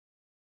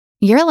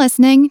You're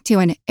listening to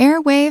an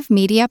Airwave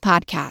Media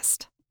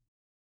Podcast.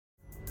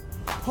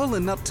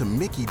 Pulling up to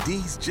Mickey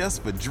D's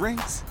just for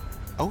drinks?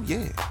 Oh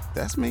yeah,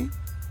 that's me.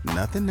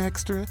 Nothing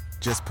extra,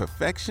 just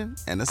perfection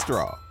and a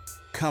straw.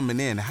 Coming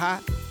in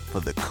hot for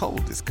the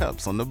coldest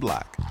cups on the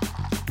block.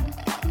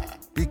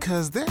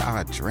 Because there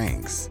are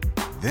drinks.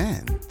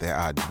 Then there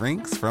are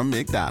drinks from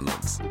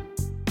McDonald's.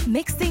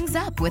 Mix things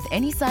up with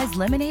any size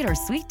lemonade or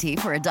sweet tea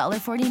for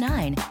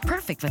 $1.49.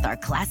 Perfect with our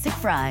classic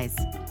fries.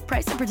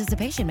 Price and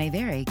participation may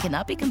vary.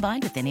 Cannot be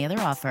combined with any other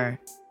offer.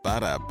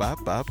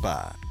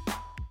 Ba-da-ba-ba-ba.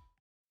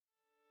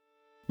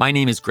 My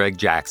name is Greg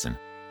Jackson.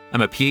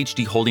 I'm a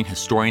PhD-holding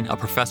historian, a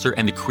professor,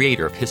 and the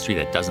creator of History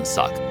That Doesn't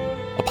Suck,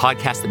 a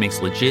podcast that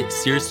makes legit,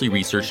 seriously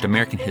researched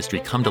American history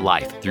come to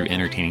life through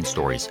entertaining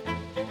stories.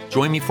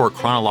 Join me for a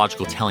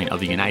chronological telling of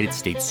the United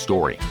States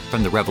story,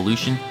 from the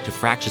Revolution to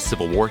fractious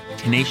Civil War,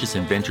 tenacious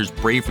inventors,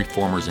 brave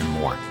reformers, and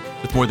more.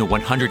 With more than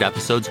 100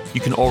 episodes,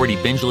 you can already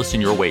binge listen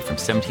your way from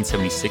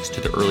 1776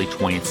 to the early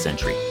 20th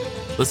century.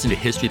 Listen to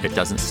History That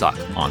Doesn't Suck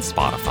on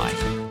Spotify.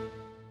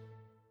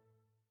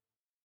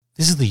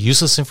 This is the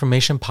Useless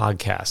Information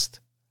Podcast.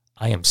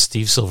 I am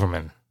Steve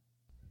Silverman.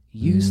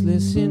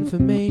 Useless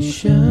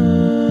information.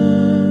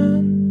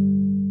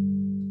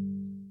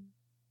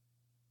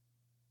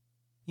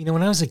 You know,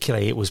 when I was a kid, I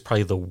ate what was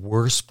probably the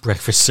worst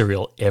breakfast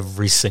cereal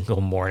every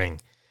single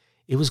morning.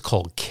 It was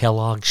called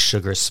Kellogg's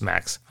Sugar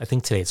Smacks. I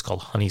think today it's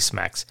called Honey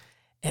Smacks.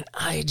 And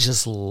I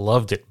just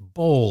loved it.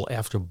 Bowl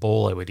after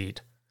bowl I would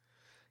eat.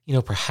 You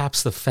know,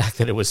 perhaps the fact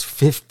that it was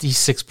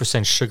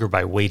 56% sugar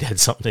by weight had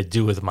something to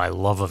do with my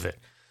love of it.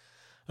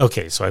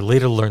 Okay, so I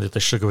later learned that the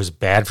sugar was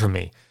bad for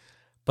me.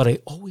 But I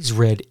always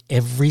read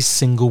every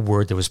single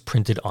word that was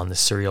printed on the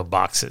cereal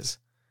boxes.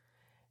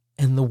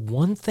 And the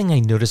one thing I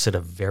noticed at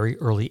a very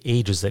early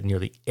age was that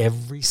nearly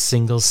every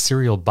single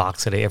cereal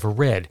box that I ever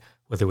read,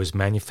 whether it was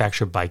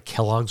manufactured by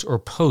Kellogg's or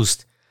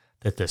Post,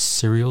 that the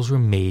cereals were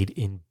made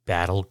in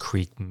Battle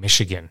Creek,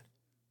 Michigan.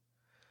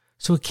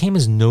 So it came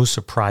as no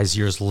surprise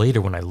years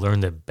later when I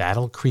learned that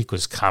Battle Creek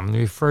was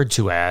commonly referred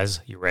to as,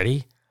 you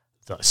ready?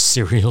 The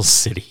Cereal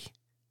City.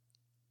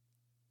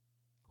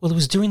 Well, it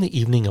was during the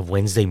evening of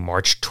Wednesday,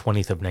 March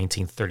 20th of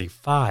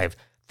 1935,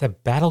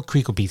 that Battle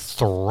Creek would be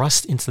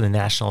thrust into the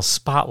national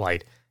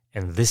spotlight,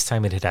 and this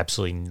time it had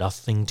absolutely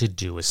nothing to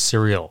do with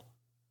cereal.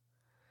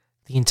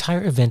 The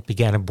entire event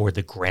began aboard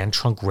the Grand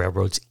Trunk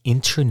Railroad's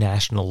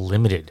International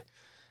Limited,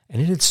 and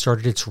it had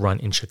started its run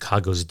in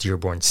Chicago's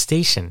Dearborn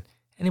Station,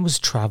 and it was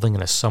traveling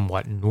in a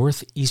somewhat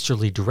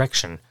northeasterly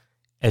direction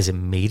as it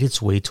made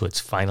its way to its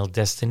final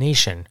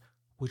destination,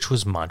 which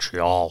was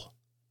Montreal.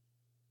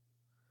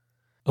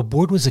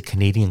 Aboard was a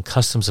Canadian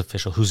customs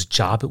official whose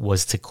job it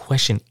was to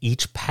question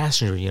each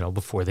passenger,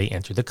 before they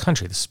entered the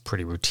country. This is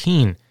pretty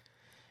routine.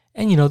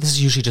 And, this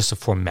is usually just a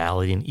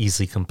formality and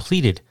easily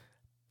completed,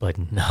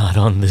 but not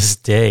on this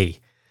day.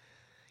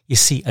 You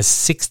see, a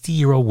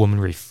 60-year-old woman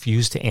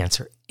refused to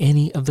answer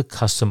any of the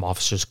custom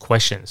officer's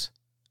questions.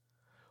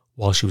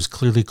 While she was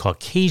clearly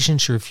Caucasian,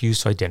 she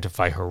refused to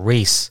identify her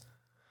race.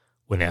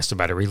 When asked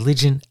about her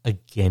religion,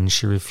 again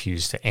she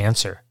refused to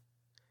answer.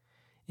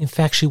 In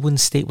fact, she wouldn't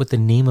state what the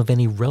name of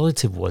any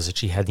relative was that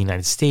she had in the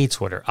United States,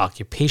 what her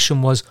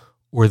occupation was,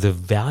 or the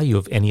value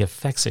of any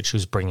effects that she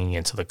was bringing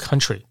into the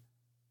country.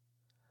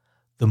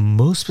 The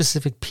most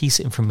specific piece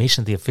of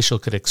information the official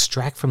could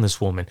extract from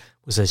this woman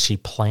was that she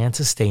planned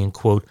to stay in,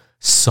 quote,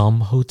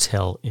 some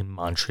hotel in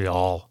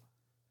Montreal.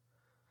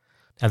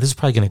 Now, this is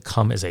probably going to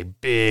come as a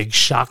big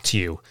shock to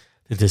you.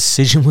 The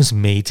decision was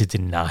made to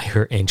deny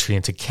her entry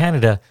into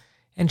Canada,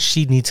 and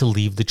she'd need to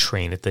leave the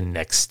train at the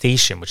next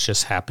station, which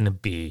just happened to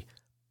be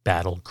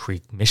Battle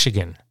Creek,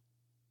 Michigan.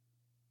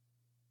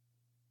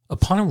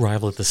 Upon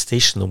arrival at the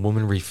station, the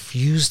woman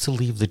refused to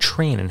leave the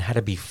train and had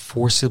to be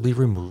forcibly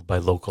removed by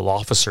local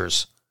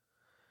officers.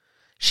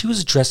 She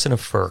was dressed in a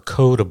fur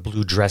coat, a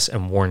blue dress,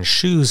 and worn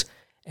shoes,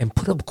 and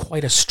put up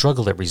quite a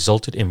struggle that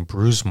resulted in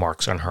bruise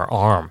marks on her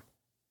arm.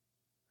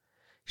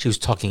 She was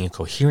talking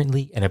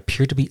incoherently and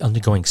appeared to be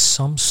undergoing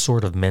some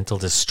sort of mental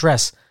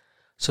distress,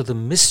 so the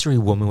mystery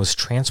woman was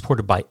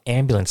transported by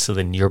ambulance to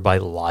the nearby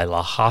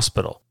Lila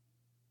Hospital.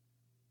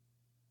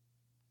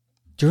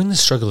 During the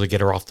struggle to get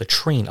her off the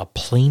train, a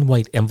plain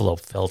white envelope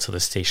fell to the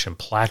station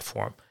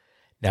platform.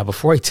 Now,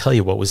 before I tell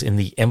you what was in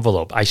the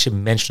envelope, I should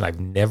mention I've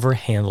never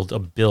handled a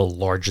bill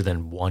larger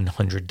than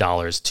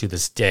 $100 to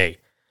this day.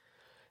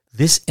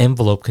 This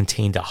envelope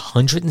contained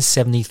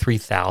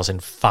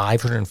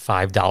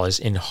 $173,505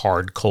 in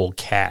hard cold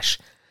cash.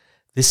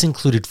 This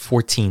included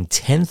 14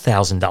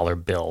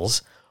 $10,000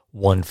 bills,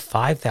 one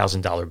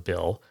 $5,000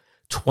 bill,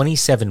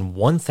 27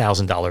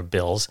 $1,000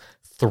 bills,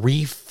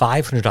 3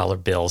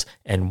 $500 bills,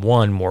 and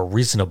one more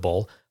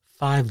reasonable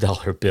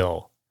 $5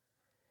 bill.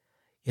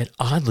 Yet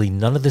oddly,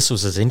 none of this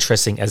was as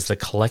interesting as the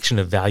collection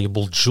of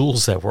valuable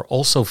jewels that were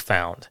also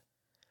found.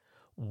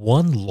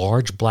 One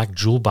large black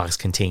jewel box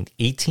contained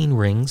 18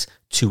 rings,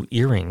 2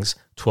 earrings,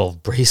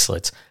 12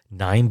 bracelets,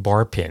 9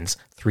 bar pins,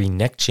 3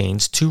 neck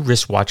chains, 2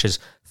 wristwatches,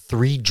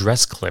 3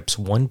 dress clips,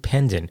 1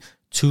 pendant,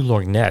 2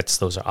 lorgnettes,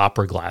 those are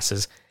opera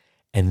glasses,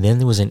 And then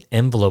there was an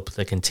envelope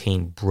that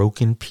contained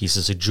broken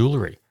pieces of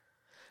jewelry.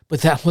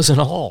 But that wasn't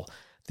all.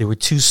 There were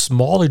 2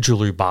 smaller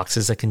jewelry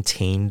boxes that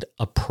contained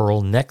a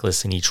pearl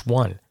necklace in each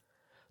one.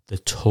 The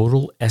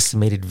total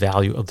estimated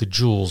value of the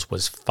jewels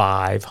was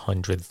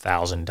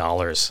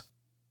 $500,000.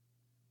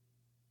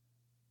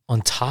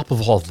 On top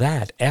of all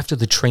that, after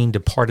the train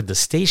departed the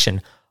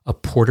station, a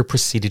porter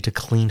proceeded to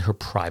clean her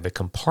private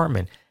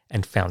compartment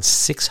and found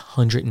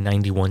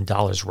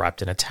 $691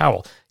 wrapped in a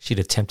towel. She'd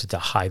attempted to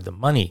hide the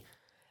money,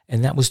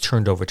 and that was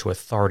turned over to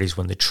authorities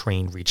when the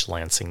train reached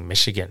Lansing,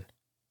 Michigan.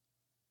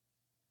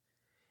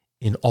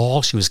 In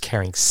all, she was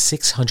carrying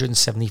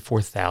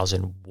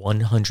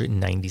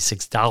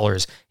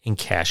 $674,196 in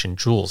cash and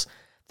jewels.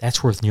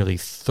 That's worth nearly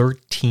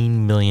 $13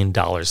 million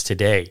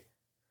today.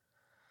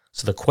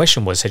 So the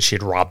question was, had she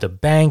robbed a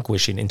bank?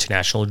 Was she an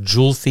international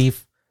jewel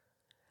thief?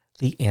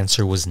 The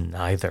answer was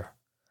neither.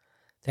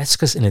 That's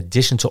because in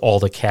addition to all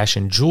the cash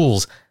and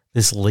jewels,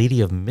 this lady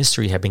of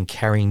mystery had been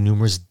carrying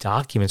numerous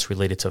documents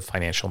related to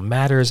financial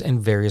matters and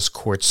various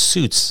court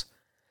suits.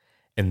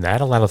 And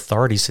that allowed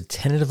authorities to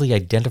tentatively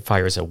identify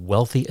her as a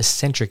wealthy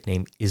eccentric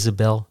named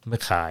Isabel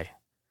Mackay.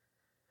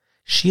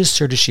 She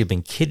asserted she had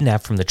been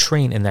kidnapped from the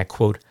train and that,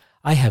 quote,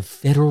 "I have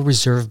Federal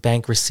Reserve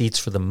Bank receipts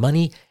for the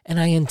money and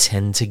I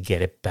intend to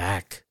get it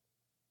back."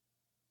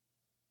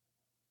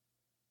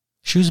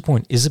 She was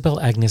born Isabel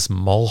Agnes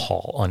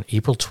Mulhall on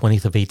April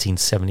 20th of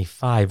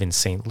 1875 in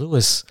St.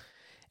 Louis,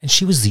 and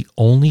she was the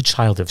only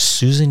child of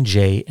Susan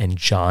J. and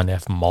John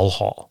F.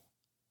 Mulhall.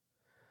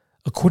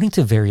 According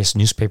to various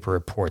newspaper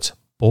reports,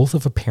 both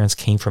of her parents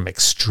came from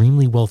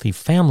extremely wealthy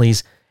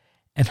families,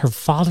 and her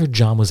father,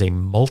 John, was a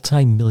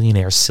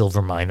multi-millionaire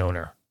silver mine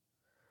owner.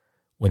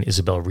 When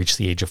Isabel reached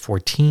the age of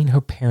 14,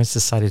 her parents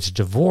decided to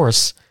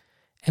divorce,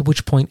 at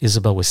which point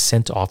Isabel was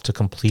sent off to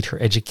complete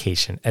her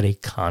education at a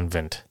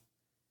convent.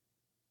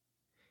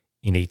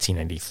 In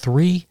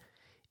 1893,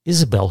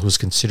 Isabel, who was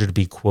considered to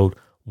be, quote,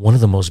 "one of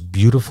the most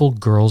beautiful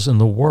girls in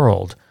the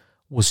world,"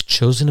 was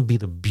chosen to be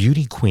the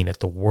beauty queen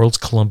at the World's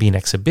Columbian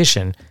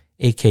Exhibition,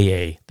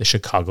 aka the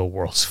Chicago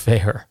World's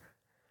Fair.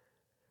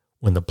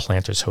 When the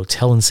Planters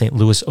Hotel in St.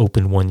 Louis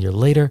opened 1 year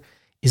later,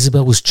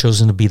 Isabel was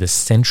chosen to be the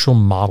central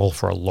model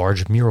for a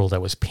large mural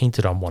that was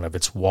painted on one of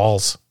its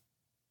walls.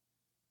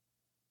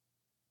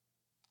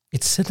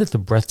 It's said that the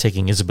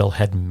breathtaking Isabel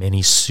had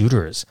many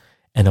suitors,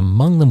 and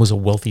among them was a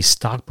wealthy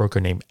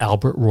stockbroker named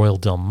Albert Royal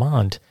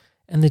Delmont,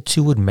 and the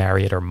two would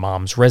marry at her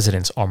mom's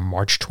residence on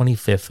March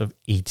 25th of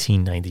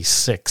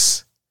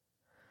 1896.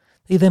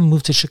 They then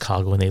moved to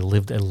Chicago and they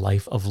lived a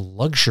life of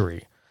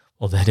luxury.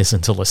 Well, that is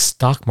until the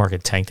stock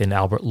market tanked and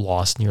Albert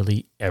lost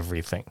nearly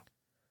everything.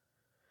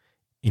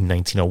 In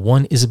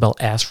 1901, Isabel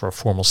asked for a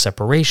formal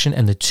separation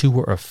and the two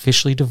were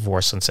officially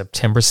divorced on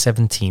September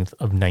 17th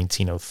of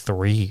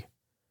 1903.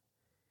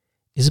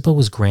 Isabel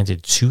was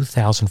granted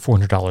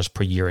 $2,400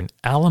 per year in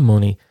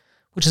alimony,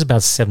 which is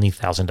about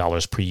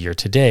 $70,000 per year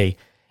today,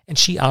 and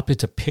she opted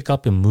to pick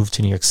up and move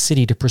to New York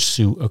City to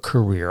pursue a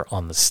career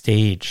on the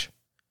stage.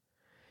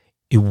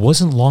 It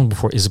wasn't long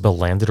before Isabel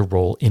landed a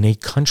role in A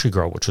Country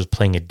Girl, which was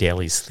playing at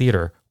Daly's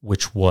Theater,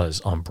 which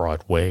was on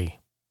Broadway.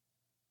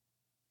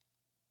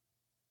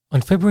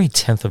 On February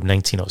 10th of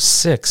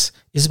 1906,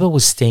 Isabel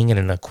was staying at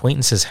an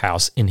acquaintance's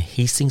house in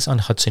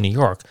Hastings-on-Hudson, New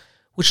York,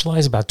 which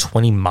lies about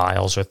 20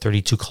 miles or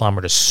 32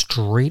 kilometers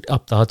straight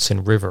up the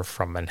Hudson River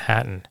from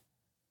Manhattan.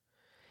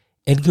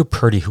 Edgar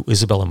Purdy, who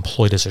Isabel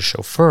employed as a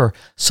chauffeur,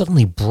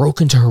 suddenly broke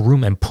into her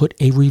room and put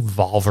a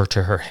revolver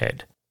to her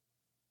head.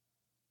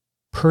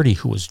 Purdy,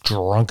 who was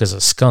drunk as a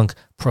skunk,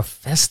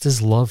 professed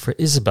his love for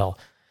Isabel,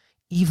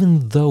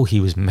 even though he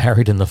was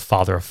married and the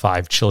father of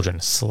 5 children.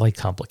 Slight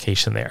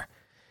complication there.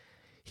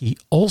 He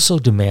also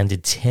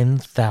demanded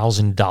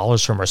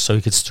 $10,000 from her so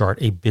he could start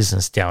a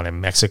business down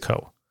in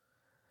Mexico.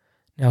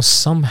 Now,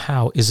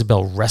 somehow,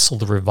 Isabel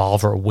wrestled the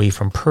revolver away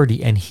from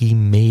Purdy and he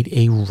made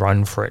a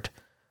run for it.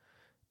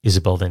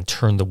 Isabel then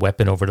turned the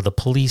weapon over to the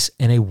police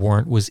and a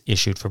warrant was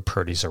issued for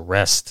Purdy's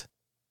arrest.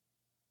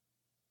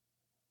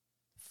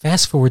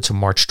 Fast forward to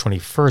March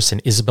 21st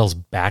and Isabel's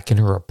back in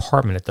her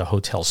apartment at the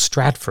Hotel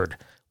Stratford,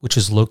 which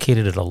is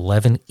located at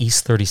 11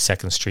 East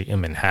 32nd Street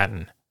in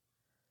Manhattan.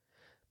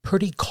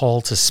 Purdy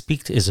called to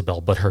speak to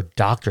Isabel, but her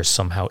doctor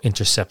somehow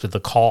intercepted the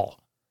call.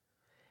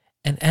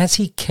 And as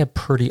he kept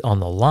Purdy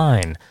on the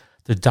line,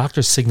 the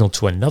doctor signaled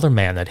to another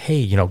man that,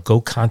 hey, go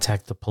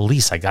contact the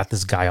police. I got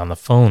this guy on the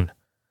phone.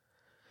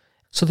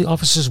 So the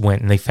officers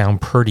went and they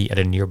found Purdy at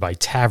a nearby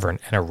tavern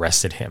and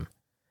arrested him.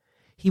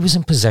 He was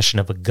in possession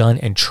of a gun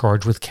and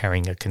charged with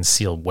carrying a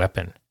concealed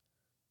weapon.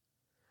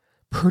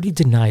 Purdy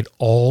denied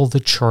all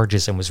the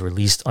charges and was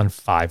released on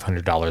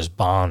 $500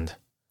 bond.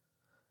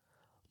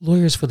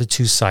 Lawyers for the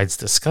two sides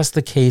discussed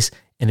the case,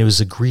 and it was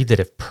agreed that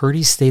if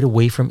Purdy stayed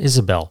away from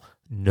Isabel,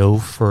 no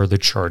further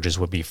charges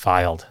would be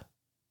filed.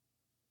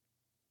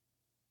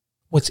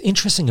 What's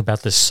interesting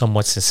about this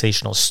somewhat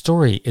sensational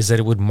story is that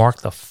it would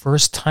mark the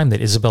first time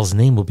that Isabel's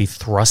name would be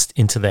thrust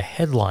into the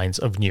headlines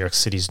of New York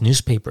City's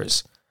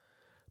newspapers.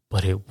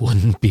 But it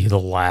wouldn't be the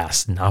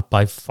last, not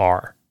by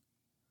far.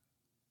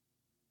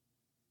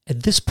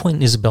 At this point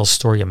in Isabel's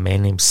story, a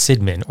man named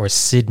Sidman, or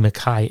Sid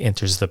Mackay,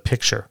 enters the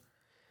picture.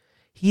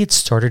 He had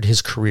started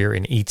his career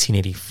in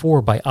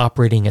 1884 by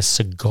operating a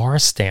cigar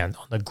stand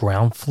on the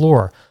ground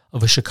floor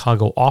of a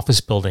Chicago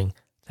office building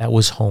that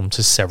was home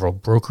to several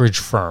brokerage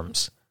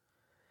firms.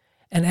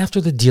 And after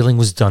the dealing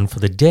was done for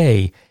the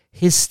day,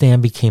 his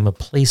stand became a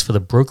place for the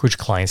brokerage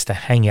clients to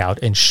hang out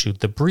and shoot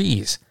the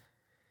breeze.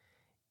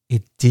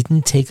 It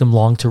didn't take him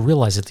long to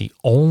realize that the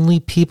only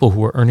people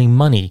who were earning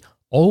money,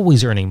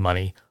 always earning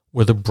money,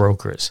 were the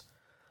brokers.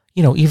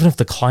 Even if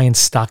the client's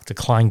stock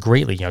declined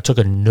greatly, took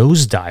a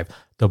nosedive,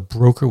 the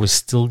broker was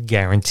still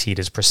guaranteed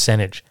his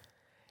percentage.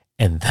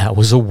 And that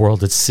was a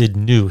world that Sid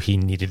knew he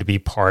needed to be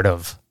part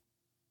of.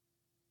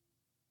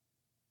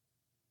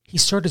 He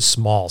started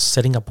small,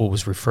 setting up what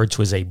was referred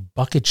to as a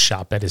bucket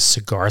shop at his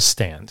cigar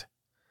stand.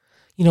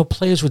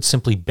 Players would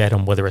simply bet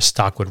on whether a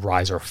stock would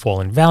rise or fall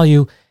in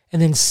value,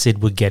 and then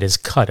Sid would get his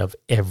cut of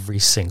every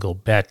single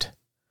bet.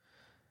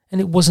 And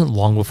it wasn't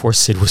long before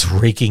Sid was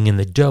raking in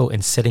the dough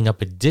and setting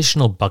up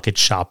additional bucket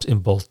shops in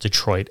both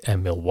Detroit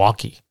and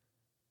Milwaukee.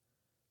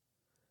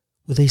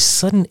 With a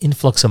sudden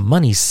influx of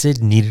money,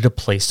 Sid needed a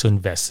place to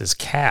invest his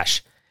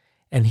cash,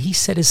 and he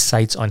set his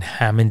sights on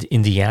Hammond,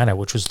 Indiana,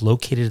 which was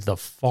located at the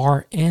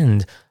far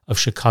end of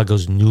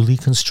Chicago's newly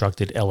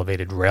constructed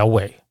elevated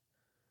railway.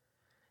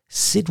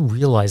 Sid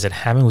realized that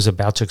Hammond was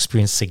about to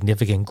experience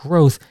significant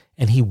growth,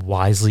 and he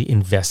wisely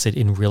invested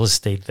in real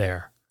estate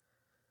there.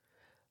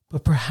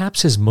 But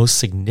perhaps his most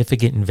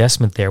significant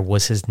investment there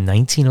was his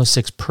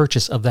 1906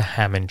 purchase of the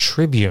Hammond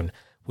Tribune,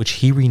 which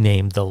he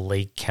renamed the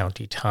Lake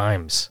County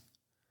Times.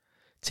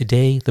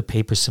 Today, the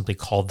paper is simply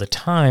called the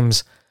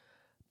Times,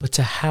 but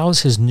to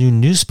house his new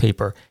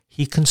newspaper,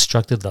 he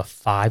constructed the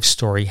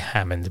 5-story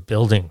Hammond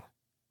building.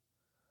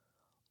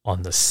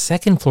 On the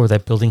second floor of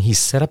that building, he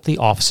set up the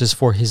offices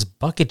for his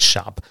bucket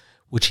shop,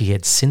 which he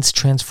had since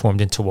transformed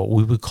into what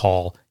we would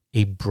call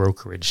a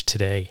brokerage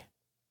today.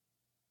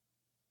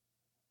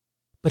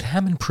 But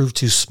Hammond proved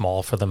too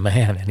small for the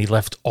man, and he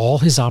left all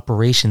his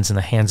operations in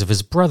the hands of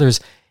his brothers,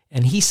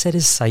 and he set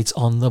his sights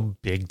on the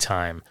big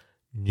time,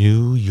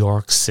 New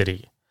York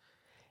City.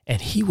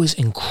 And he was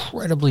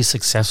incredibly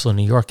successful in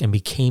New York and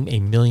became a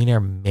millionaire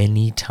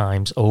many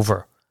times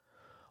over.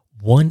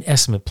 One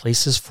estimate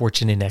placed his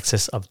fortune in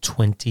excess of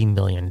 $20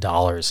 million.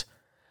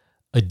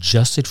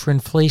 Adjusted for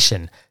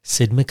inflation,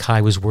 Sid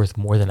Mackay was worth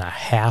more than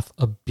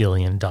 $500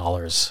 million.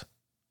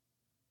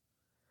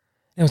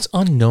 Now, it's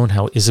unknown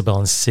how Isabel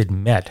and Sid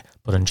met,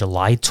 but on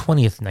July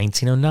 20th,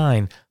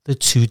 1909, the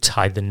two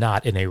tied the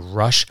knot in a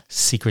Rush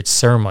secret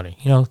ceremony.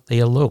 They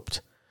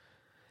eloped.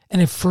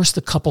 And at first,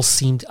 the couple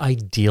seemed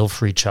ideal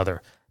for each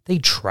other. They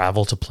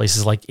traveled to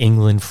places like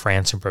England,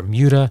 France, and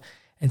Bermuda,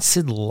 and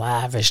Sid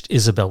lavished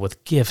Isabel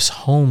with gifts,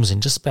 homes,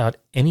 and just about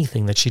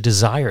anything that she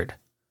desired.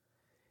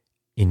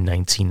 In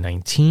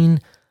 1919,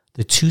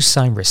 the two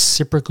signed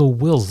reciprocal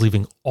wills,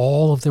 leaving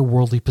all of their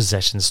worldly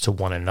possessions to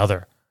one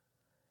another.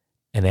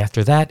 And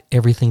after that,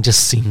 everything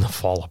just seemed to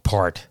fall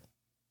apart.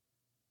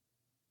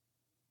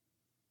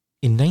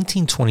 In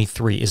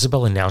 1923,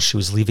 Isabel announced she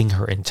was leaving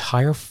her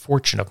entire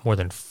fortune of more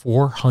than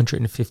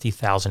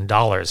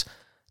 $450,000,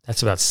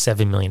 that's about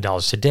 $7 million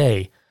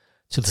today,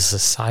 to the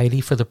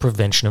Society for the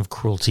Prevention of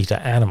Cruelty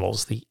to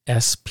Animals, the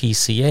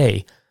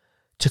SPCA,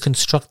 to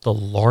construct the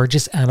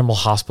largest animal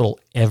hospital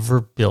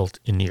ever built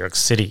in New York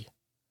City.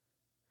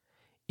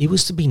 It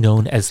was to be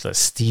known as the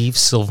Steve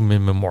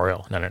Silverman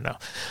Memorial.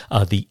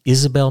 The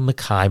Isabel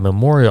Mackay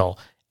Memorial,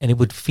 and it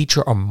would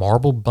feature a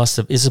marble bust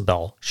of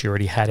Isabel. She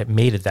already had it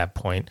made at that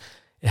point.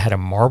 It had a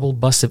marble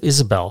bust of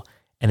Isabel,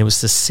 and it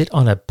was to sit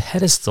on a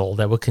pedestal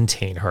that would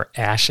contain her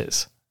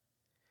ashes.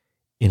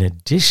 In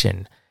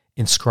addition,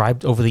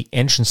 inscribed over the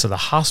entrance of the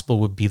hospital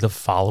would be the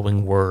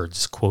following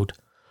words, quote,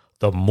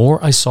 "The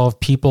more I saw of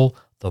people,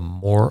 the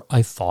more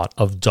I thought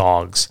of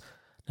dogs."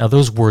 Now,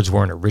 those words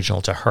weren't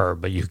original to her,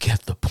 but you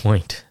get the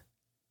point.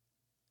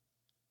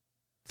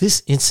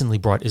 This instantly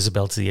brought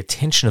Isabel to the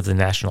attention of the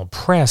national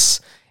press,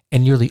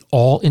 and nearly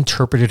all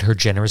interpreted her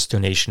generous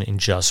donation in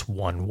just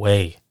one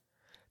way: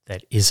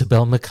 that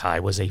Isabel Mackay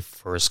was a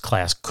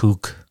first-class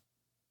kook.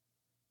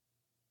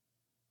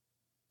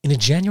 In a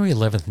January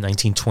 11,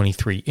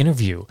 1923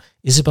 interview,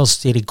 Isabel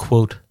stated,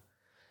 quote,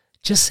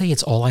 "Just say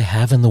it's all I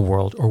have in the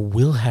world or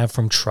will have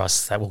from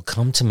trusts that will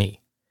come to me.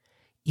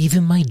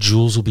 Even my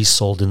jewels will be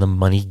sold and the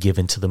money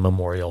given to the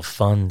memorial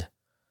fund."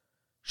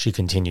 She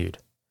continued,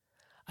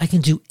 "I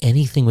can do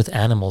anything with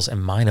animals,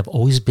 and mine have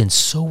always been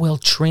so well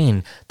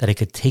trained that I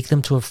could take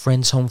them to a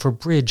friend's home for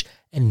bridge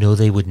and know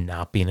they would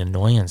not be an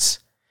annoyance.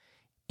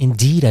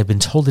 Indeed, I've been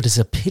told it is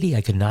a pity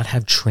I could not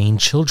have trained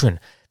children.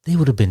 They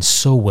would have been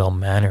so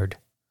well-mannered."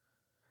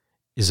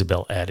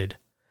 Isabel added,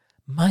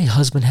 "My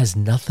husband has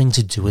nothing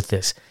to do with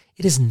this.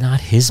 It is not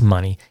his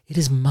money. It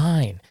is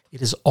mine.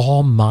 It is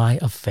all my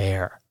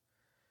affair."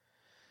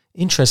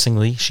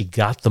 Interestingly, she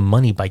got the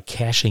money by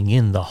cashing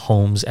in the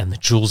homes and the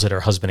jewels that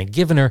her husband had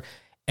given her,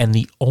 and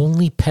the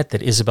only pet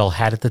that Isabel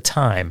had at the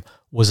time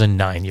was a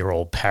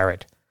 9-year-old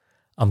parrot.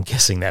 I'm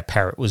guessing that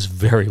parrot was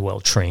very well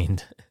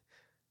trained.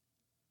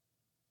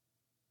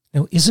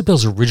 Now,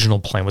 Isabel's original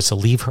plan was to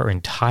leave her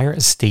entire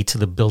estate to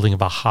the building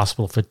of a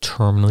hospital for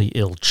terminally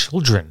ill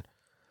children.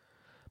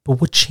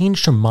 But what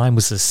changed her mind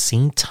was the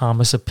St.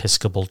 Thomas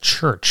Episcopal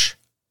Church.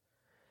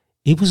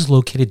 It was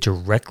located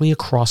directly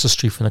across the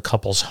street from the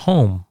couple's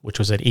home, which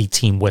was at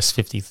 18 West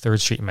 53rd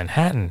Street in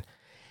Manhattan,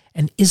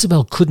 and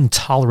Isabel couldn't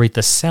tolerate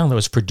the sound that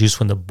was produced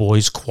when the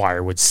boys'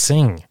 choir would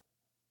sing.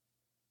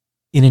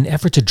 In an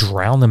effort to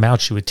drown them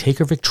out, she would take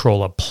her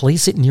Victrola,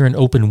 place it near an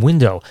open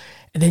window,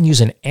 and then use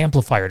an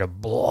amplifier to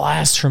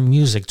blast her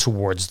music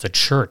towards the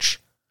church.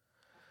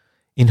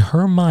 In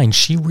her mind,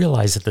 she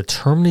realized that the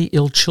terminally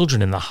ill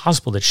children in the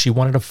hospital that she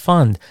wanted to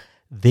fund,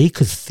 they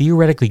could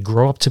theoretically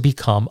grow up to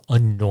become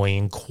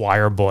annoying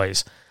choir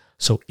boys.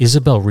 So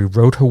Isabel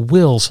rewrote her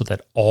will so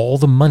that all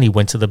the money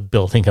went to the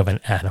building of an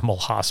animal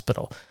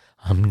hospital.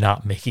 I'm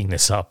not making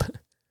this up.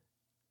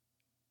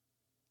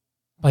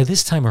 By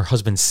this time, her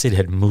husband Sid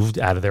had moved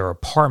out of their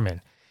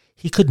apartment.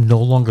 He could no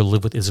longer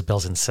live with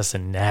Isabel's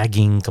incessant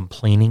nagging,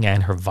 complaining,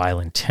 and her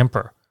violent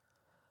temper.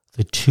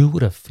 The two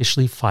would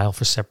officially file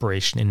for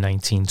separation in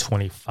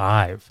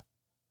 1925.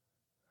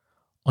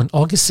 On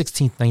August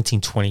 16,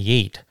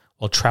 1928,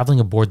 while traveling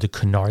aboard the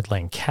Cunard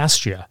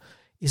Lancastria,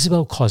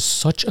 Isabel caused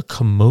such a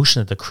commotion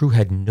that the crew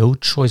had no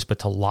choice but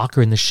to lock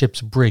her in the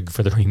ship's brig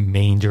for the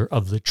remainder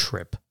of the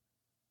trip.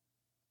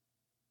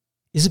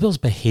 Isabel's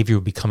behavior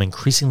would become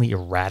increasingly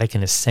erratic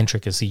and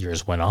eccentric as the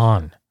years went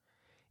on.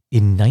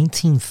 In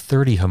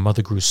 1930, her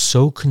mother grew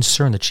so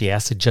concerned that she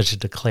asked the judge to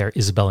declare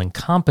Isabel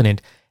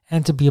incompetent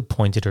and to be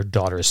appointed her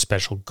daughter's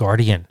special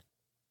guardian.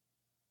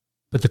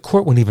 But the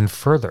court went even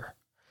further.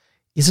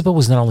 Isabel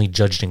was not only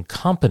judged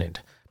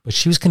incompetent, but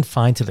she was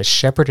confined to the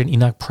Shepherd and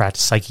Enoch Pratt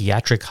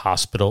Psychiatric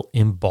Hospital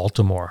in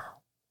Baltimore.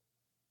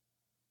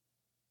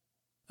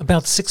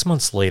 About 6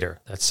 months later,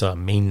 that's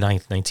May 9,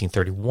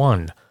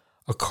 1931,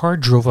 a car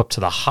drove up to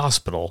the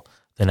hospital,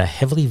 then a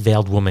heavily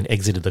veiled woman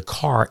exited the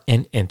car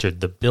and entered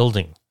the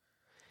building.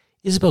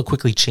 Isabel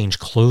quickly changed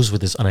clothes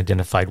with this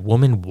unidentified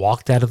woman,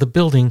 walked out of the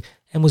building,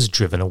 and was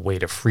driven away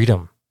to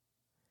freedom.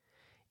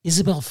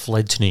 Isabel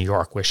fled to New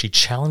York, where she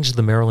challenged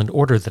the Maryland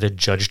order that had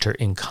judged her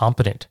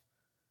incompetent.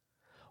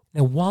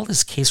 Now, while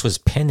this case was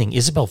pending,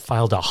 Isabel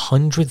filed a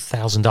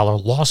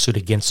 $100,000 lawsuit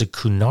against the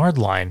Cunard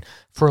Line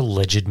for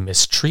alleged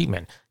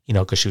mistreatment,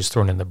 because she was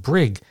thrown in the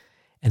brig,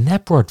 and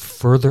that brought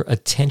further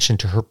attention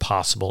to her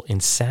possible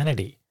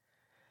insanity.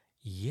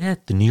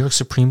 Yet, the New York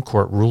Supreme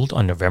Court ruled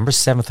on November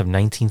 7th of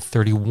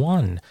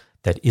 1931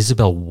 that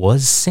Isabel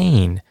was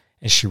sane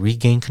and she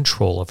regained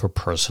control of her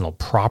personal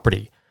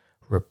property,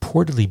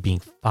 reportedly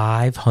being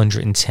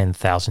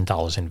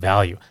 $510,000 in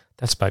value.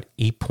 That's about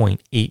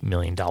 $8.8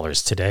 million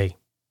today.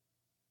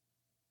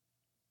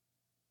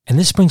 And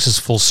this brings us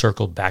full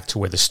circle back to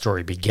where the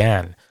story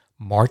began,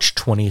 March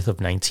 20th of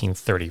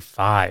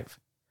 1935.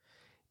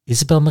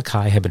 Isabel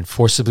Mackay had been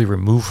forcibly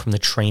removed from the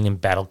train in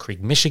Battle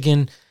Creek,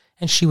 Michigan,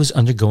 and she was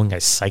undergoing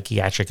a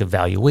psychiatric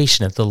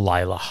evaluation at the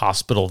Lila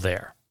Hospital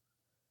there.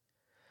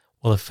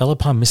 Well, it fell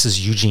upon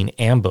Mrs. Eugene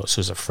Ambos, who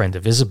was a friend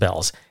of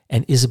Isabel's,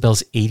 and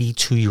Isabel's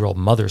 82-year-old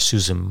mother,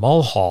 Susan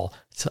Mulhall,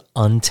 to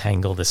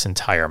untangle this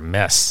entire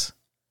mess.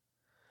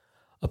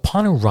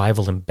 Upon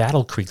arrival in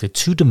Battle Creek, the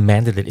two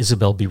demanded that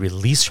Isabel be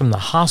released from the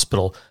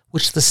hospital,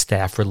 which the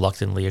staff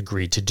reluctantly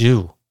agreed to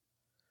do.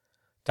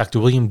 Dr.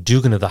 William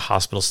Dugan of the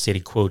hospital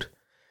stated, quote,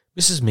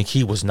 "Mrs.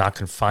 McKee was not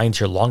confined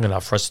here long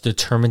enough for us to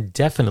determine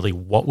definitely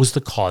what was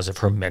the cause of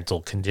her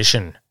mental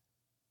condition."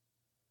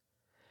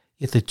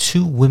 Yet the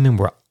two women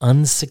were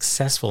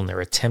unsuccessful in their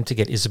attempt to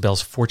get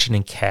Isabel's fortune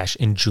in cash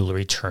and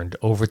jewelry turned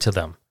over to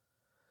them.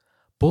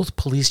 Both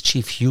Police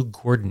Chief Hugh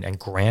Gordon and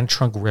Grand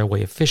Trunk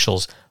Railway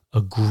officials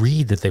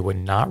agreed that they would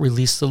not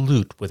release the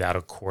loot without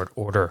a court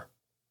order.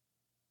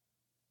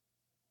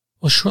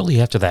 Well, shortly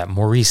after that,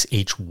 Maurice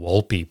H.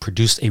 Wolpe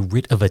produced a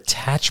writ of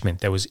attachment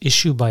that was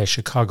issued by a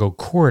Chicago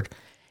court,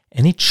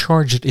 and it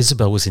charged that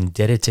Isabel was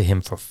indebted to him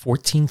for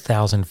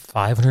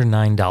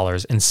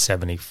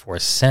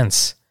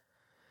 $14,509.74.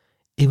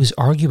 It was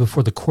argued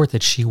before the court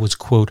that she was,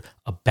 quote,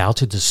 about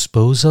to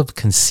dispose of,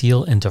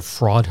 conceal, and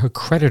defraud her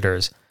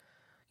creditors,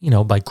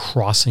 by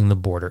crossing the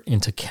border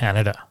into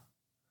Canada.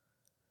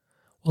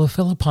 Well, it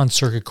fell upon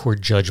Circuit Court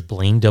Judge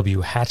Blaine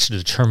W. Hatch to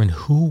determine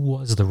who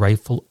was the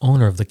rightful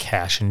owner of the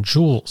cash and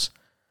jewels.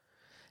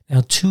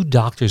 Now, two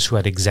doctors who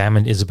had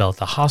examined Isabel at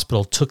the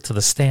hospital took to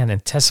the stand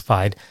and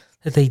testified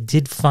that they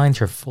did find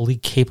her fully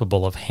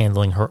capable of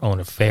handling her own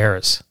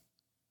affairs.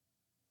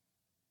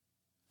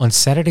 On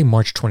Saturday,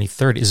 March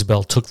 23rd,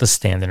 Isabel took the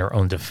stand in her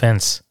own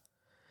defense.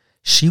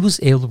 She was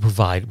able to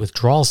provide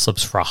withdrawal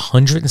slips for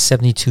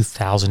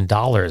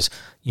 $172,000.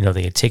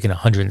 They had taken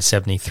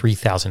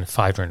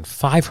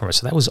 $173,505 from her,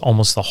 so that was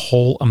almost the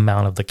whole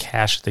amount of the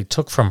cash that they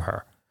took from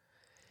her.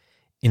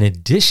 In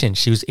addition,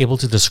 she was able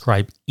to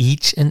describe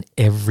each and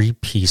every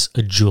piece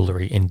of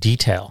jewelry in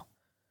detail.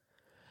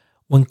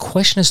 When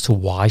questioned as to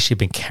why she had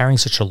been carrying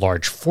such a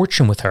large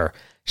fortune with her,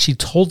 she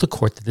told the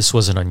court that this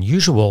wasn't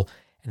unusual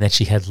and that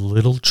she had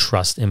little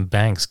trust in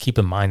banks. Keep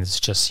in mind, it's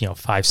just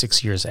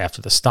 5-6 years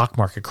after the stock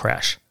market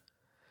crash.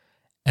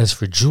 As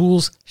for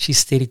jewels, she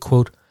stated,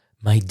 quote,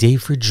 My day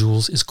for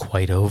jewels is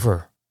quite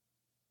over.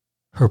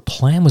 Her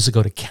plan was to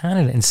go to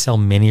Canada and sell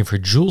many of her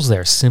jewels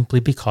there simply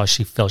because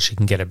she felt she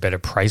can get a better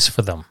price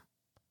for them.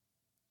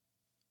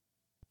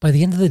 By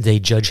the end of the day,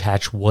 Judge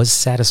Hatch was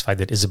satisfied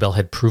that Isabel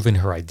had proven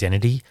her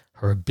identity,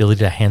 her ability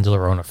to handle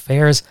her own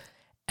affairs,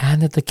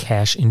 and that the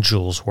cash and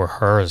jewels were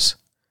hers.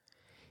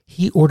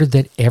 He ordered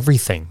that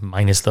everything,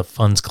 minus the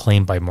funds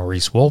claimed by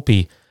Maurice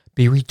Wolpe,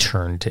 be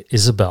returned to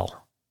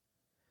Isabel.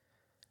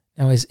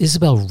 Now, as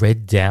Isabel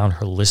read down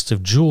her list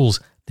of jewels,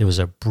 there was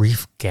a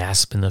brief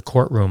gasp in the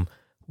courtroom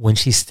when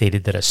she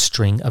stated that a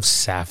string of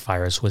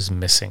sapphires was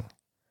missing.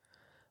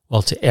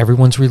 Well, to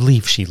everyone's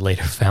relief, she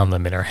later found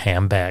them in her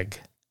handbag.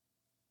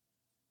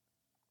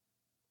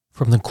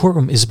 From the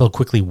courtroom, Isabel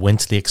quickly went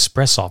to the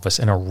express office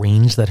and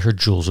arranged that her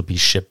jewels would be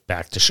shipped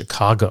back to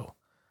Chicago.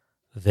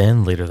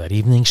 Then, later that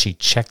evening, she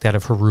checked out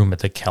of her room at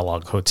the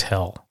Kellogg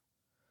Hotel.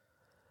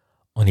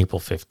 On April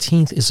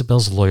 15th,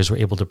 Isabel's lawyers were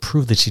able to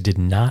prove that she did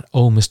not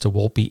owe Mr.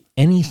 Wolpe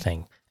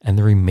anything, and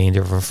the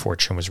remainder of her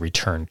fortune was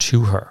returned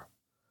to her.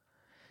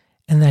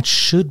 And that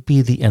should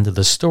be the end of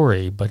the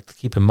story, but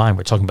keep in mind,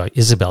 we're talking about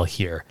Isabel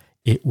here.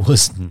 It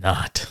was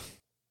not.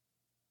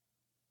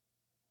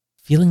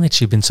 Feeling that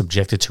she had been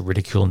subjected to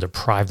ridicule and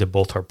deprived of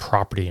both her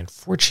property and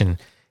fortune,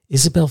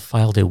 Isabel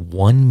filed a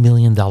 $1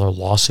 million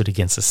lawsuit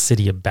against the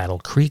city of Battle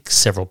Creek,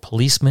 several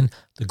policemen,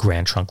 the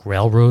Grand Trunk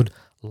Railroad,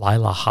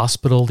 Lila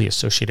Hospital, the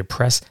Associated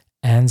Press,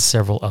 and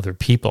several other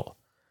people.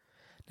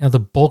 Now, the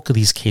bulk of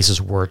these cases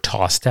were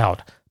tossed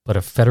out, but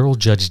a federal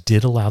judge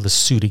did allow the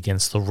suit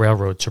against the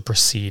railroad to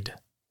proceed.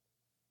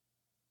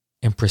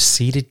 And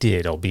proceed it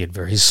did, albeit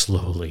very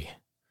slowly.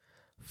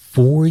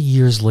 4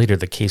 years later,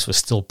 the case was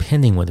still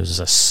pending when there was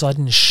a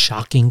sudden,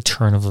 shocking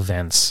turn of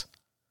events.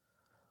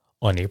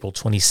 On April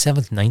 27,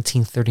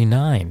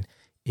 1939,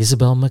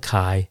 Isabel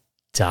Mackay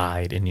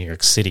died in New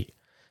York City.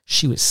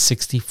 She was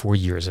 64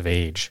 years of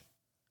age.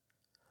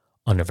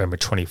 On November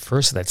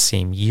 21st of that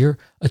same year,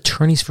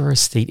 attorneys for her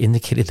estate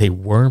indicated they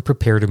weren't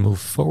prepared to move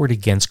forward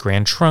against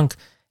Grand Trunk,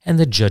 and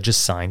the judge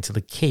assigned to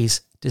the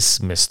case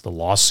dismissed the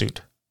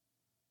lawsuit.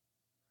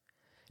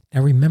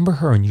 Now remember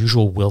her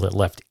unusual will that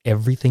left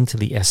everything to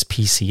the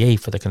SPCA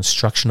for the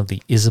construction of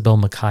the Isabel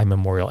Mackay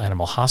Memorial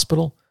Animal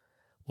Hospital?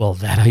 Well,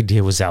 that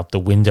idea was out the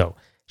window.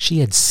 She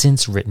had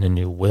since written a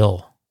new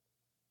will.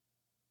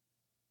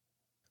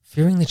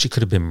 Fearing that she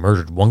could have been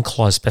murdered, one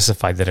clause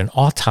specified that an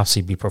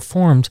autopsy be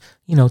performed,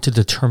 to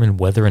determine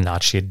whether or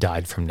not she had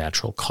died from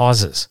natural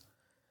causes.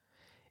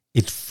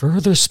 It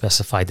further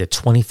specified that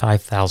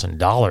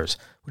 $25,000,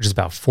 which is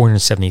about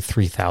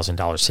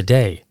 $473,000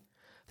 today,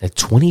 that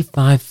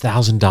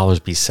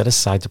 $25,000 be set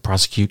aside to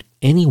prosecute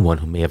anyone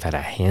who may have had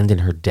a hand in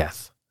her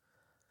death.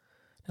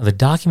 Now, the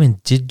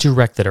document did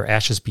direct that her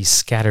ashes be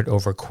scattered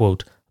over,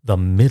 quote, the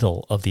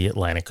middle of the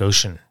Atlantic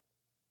Ocean.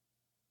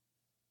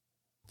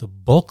 The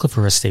bulk of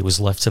her estate was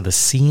left to the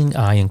Seeing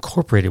Eye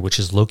Incorporated, which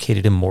is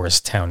located in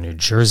Morristown, New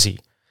Jersey,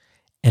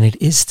 and it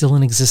is still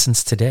in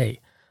existence today.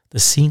 The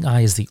Seeing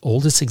Eye is the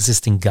oldest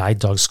existing guide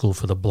dog school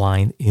for the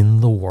blind in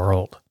the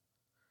world.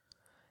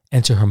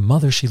 And to her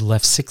mother, she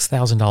left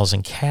 $6,000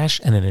 in cash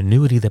and an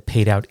annuity that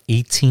paid out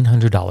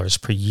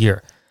 $1,800 per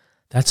year.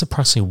 That's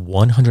approximately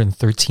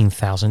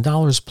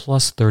 $113,000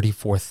 plus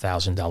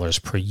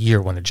 $34,000 per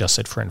year when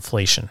adjusted for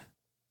inflation.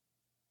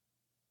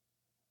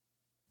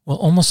 Well,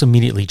 almost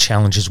immediately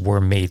challenges were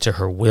made to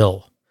her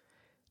will.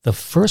 The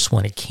first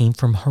one, it came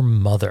from her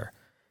mother,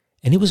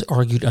 and it was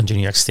argued under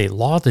New York state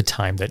law at the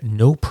time that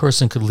no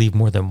person could leave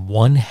more than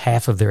one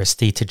half of their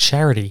estate to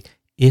charity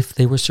if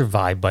they were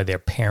survived by their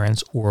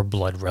parents or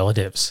blood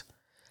relatives.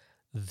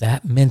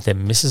 That meant that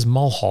Mrs.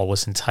 Mulhall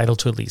was entitled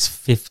to at least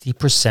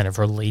 50% of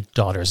her late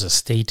daughter's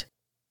estate.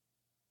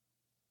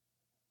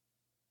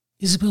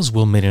 Isabel's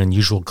will made an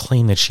unusual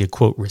claim that she had,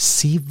 quote,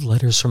 received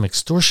letters from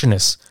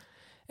extortionists,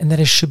 and that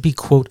it should be,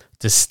 quote,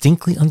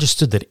 distinctly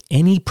understood that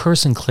any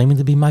person claiming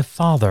to be my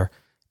father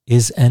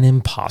is an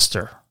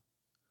imposter.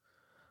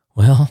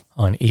 Well,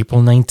 on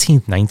April 19,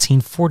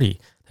 1940,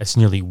 that's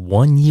nearly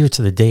 1 year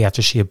to the day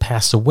after she had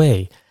passed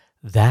away,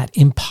 that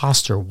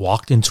imposter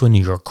walked into a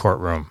New York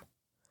courtroom.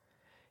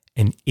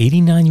 An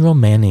 89-year-old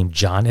man named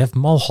John F.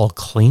 Mulhall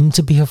claimed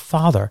to be her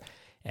father,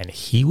 and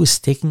he was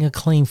staking a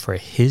claim for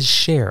his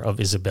share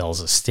of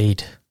Isabel's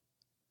estate.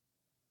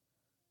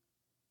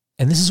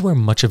 And this is where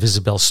much of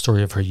Isabel's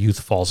story of her youth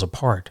falls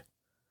apart.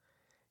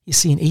 You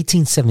see, in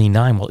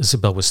 1879, while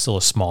Isabel was still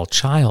a small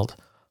child,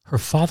 her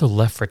father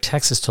left for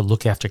Texas to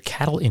look after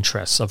cattle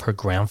interests of her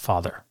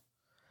grandfather.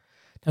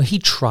 Now, he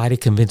tried to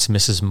convince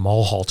Mrs.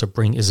 Mulhall to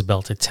bring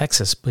Isabel to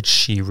Texas, but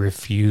she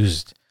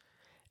refused.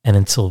 And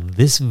until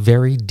this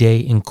very day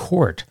in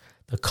court,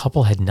 the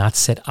couple had not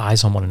set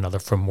eyes on one another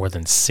for more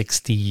than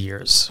 60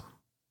 years.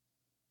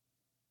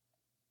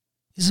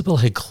 Isabel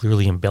had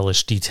clearly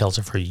embellished details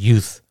of her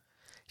youth.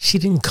 She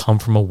didn't come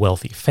from a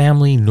wealthy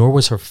family, nor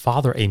was her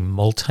father a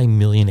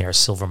multi-millionaire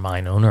silver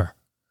mine owner.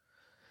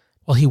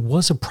 While he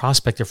was a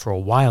prospector for a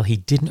while, he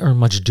didn't earn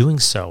much doing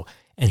so,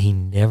 and he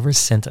never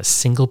sent a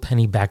single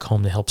penny back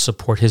home to help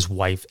support his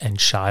wife and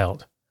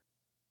child.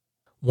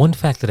 One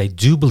fact that I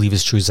do believe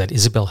is true is that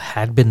Isabel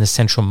had been the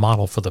central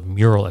model for the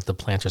mural at the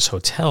Planters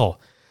Hotel,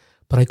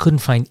 but I couldn't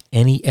find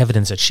any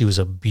evidence that she was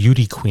a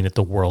beauty queen at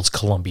the World's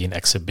Columbian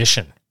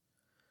Exhibition.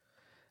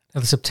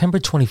 Now, the September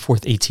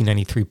 24th,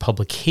 1893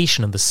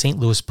 publication of the St.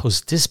 Louis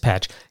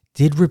Post-Dispatch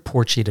did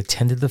report she had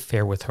attended the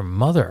fair with her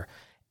mother,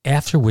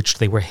 after which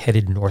they were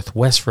headed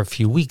northwest for a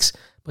few weeks,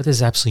 but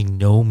there's absolutely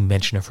no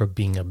mention of her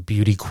being a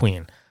beauty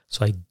queen,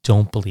 so I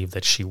don't believe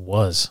that she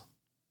was.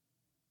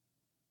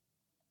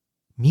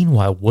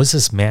 Meanwhile, was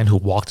this man who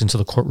walked into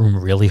the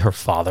courtroom really her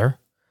father?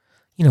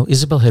 You know,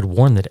 Isabel had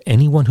warned that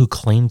anyone who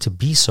claimed to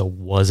be so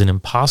was an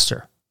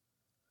imposter.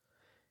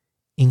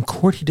 In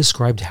court, he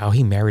described how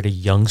he married a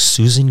young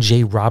Susan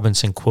J.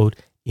 Robinson, quote,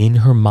 in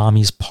her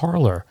mommy's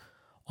parlor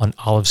on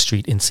Olive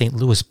Street in St.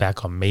 Louis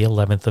back on May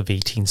 11th of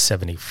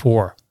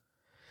 1874.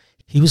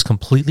 He was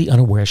completely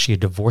unaware she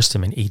had divorced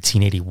him in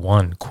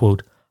 1881,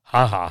 quote,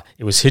 haha,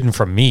 it was hidden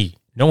from me.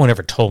 No one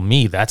ever told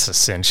me, that's a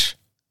cinch.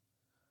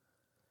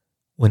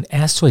 When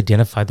asked to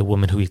identify the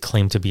woman who he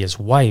claimed to be his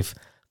wife,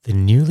 the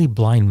nearly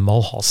blind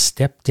Mulhall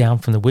stepped down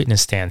from the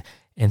witness stand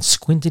and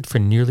squinted for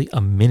nearly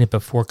a minute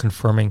before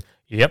confirming,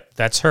 yep,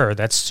 that's her,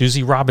 that's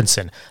Susie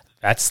Robinson,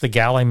 that's the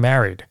gal I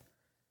married.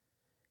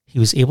 He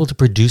was able to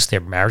produce their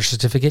marriage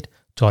certificate,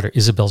 daughter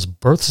Isabel's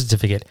birth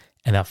certificate,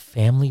 and a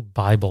family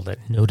Bible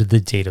that noted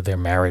the date of their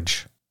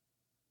marriage.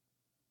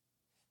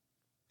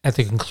 At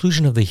the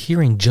conclusion of the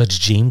hearing, Judge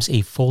James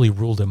A. Foley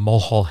ruled that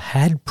Mulhall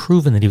had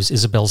proven that he was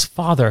Isabel's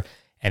father,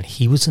 and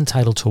he was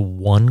entitled to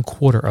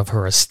 1/4 of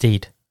her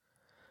estate.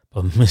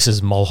 But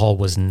Mrs. Mulhall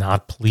was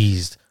not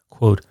pleased.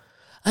 Quote,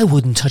 I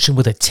wouldn't touch him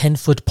with a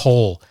 10-foot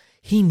pole.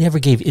 He never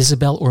gave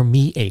Isabel or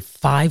me a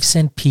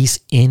 5-cent piece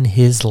in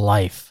his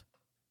life.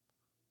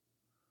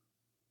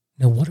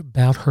 Now, what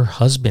about her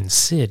husband,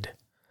 Sid?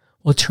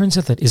 Well, it turns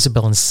out that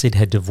Isabel and Sid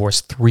had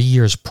divorced 3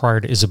 years prior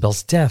to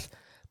Isabel's death,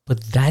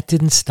 but that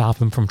didn't stop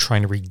him from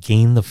trying to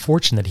regain the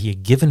fortune that he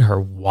had given her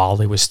while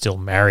they were still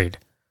married.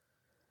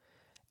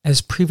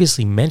 As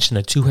previously mentioned,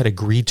 the two had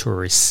agreed to a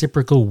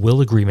reciprocal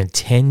will agreement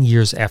 10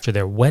 years after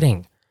their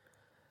wedding.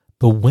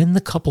 But when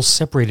the couple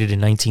separated in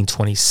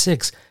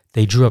 1926,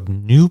 they drew up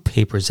new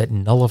papers that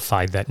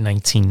nullified that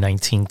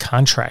 1919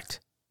 contract.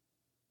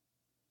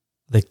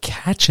 The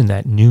catch in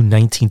that new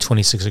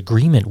 1926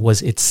 agreement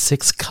was its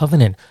sixth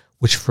covenant,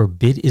 which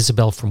forbid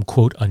Isabel from,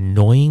 quote,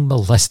 annoying,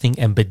 molesting,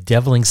 and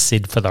bedeviling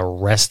Sid for the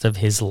rest of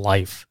his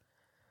life.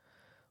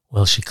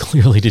 Well, she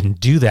clearly didn't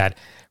do that,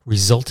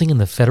 resulting in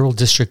the Federal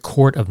District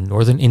Court of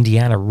Northern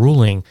Indiana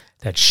ruling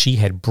that she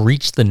had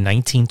breached the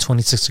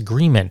 1926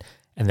 agreement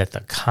and that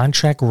the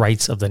contract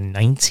rights of the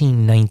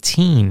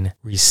 1919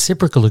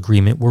 reciprocal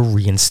agreement were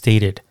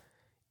reinstated.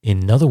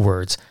 In other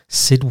words,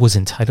 Sid was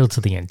entitled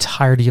to the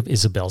entirety of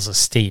Isabel's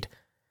estate,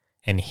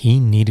 and he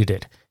needed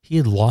it. He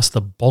had lost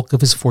the bulk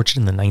of his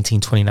fortune in the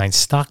 1929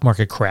 stock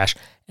market crash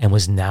and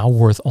was now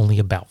worth only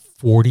about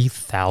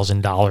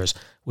 $40,000,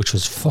 which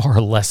was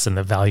far less than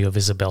the value of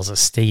Isabel's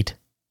estate.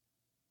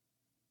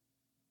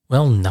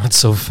 Well, not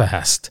so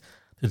fast.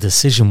 The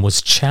decision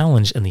was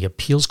challenged and the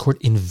appeals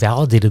court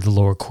invalidated the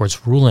lower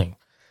court's ruling.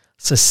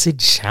 So Sid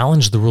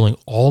challenged the ruling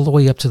all the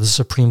way up to the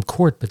Supreme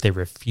Court, but they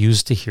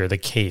refused to hear the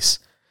case.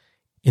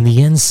 In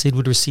the end, Sid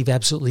would receive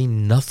absolutely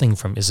nothing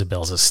from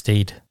Isabel's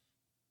estate.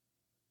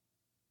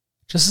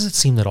 Just as it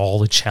seemed that all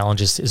the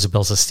challenges to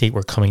Isabel's estate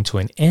were coming to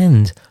an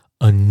end,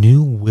 a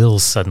new will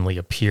suddenly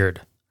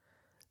appeared.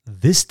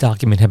 This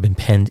document had been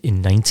penned in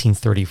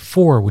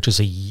 1934, which was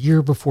a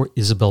year before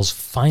Isabel's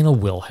final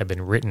will had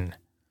been written.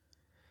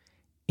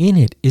 In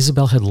it,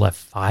 Isabel had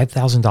left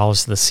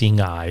 $5,000 to the Seeing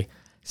Eye,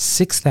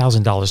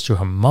 $6,000 to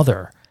her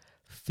mother,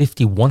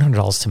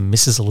 $5,100 to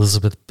Mrs.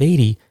 Elizabeth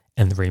Beatty,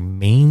 and the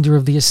remainder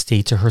of the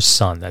estate to her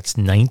son, that's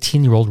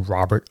 19-year-old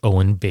Robert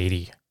Owen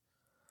Beatty.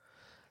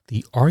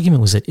 The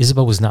argument was that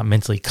Isabel was not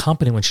mentally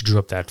competent when she drew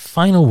up that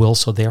final will,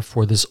 so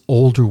therefore this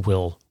older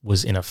will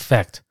was in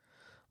effect.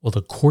 Well,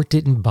 the court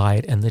didn't buy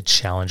it and the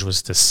challenge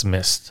was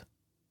dismissed.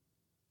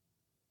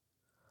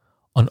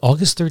 On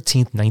August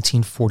 13,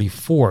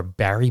 1944,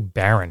 Barry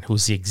Barron, who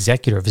was the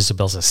executor of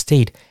Isabel's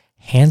estate,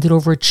 handed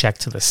over a check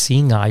to the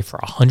Seeing Eye for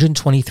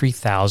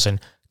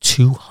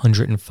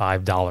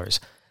 $123,205.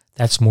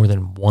 That's more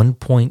than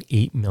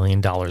 $1.8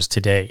 million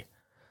today.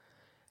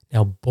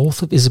 Now,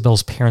 both of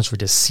Isabel's parents were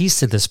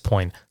deceased at this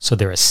point, so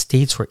their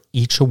estates were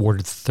each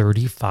awarded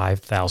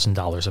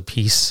 $35,000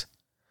 apiece.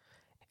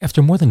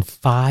 After more than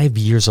 5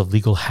 years of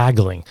legal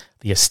haggling,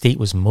 the estate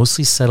was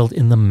mostly settled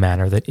in the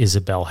manner that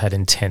Isabel had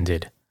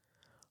intended.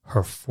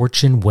 Her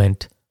fortune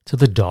went to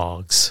the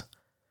dogs.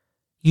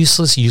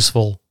 Useless,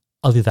 useful,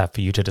 I'll leave that for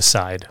you to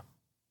decide.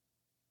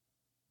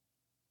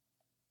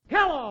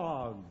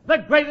 Kellogg's, the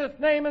greatest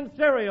name in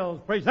cereals,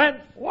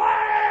 presents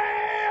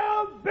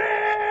Wild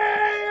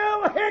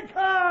Bill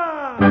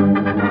Hickok!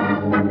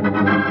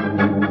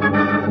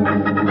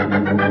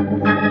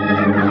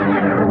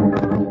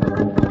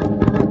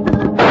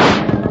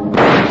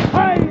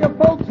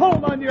 Folks,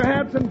 hold on your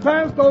hats and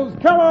pass those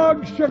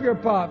Kellogg's Sugar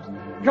Pops,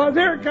 because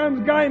here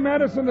comes Guy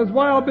Madison as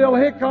Wild Bill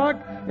Hickok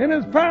and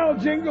his pal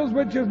Jingles,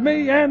 which is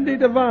me, Andy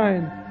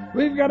Devine.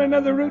 We've got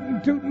another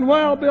rootin' tootin'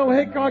 Wild Bill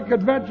Hickok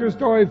adventure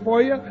story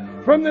for you.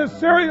 From this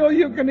cereal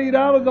you can eat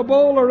out of the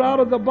bowl or out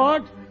of the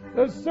box,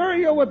 the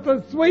cereal with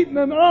the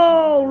sweetening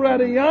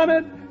already on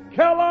it,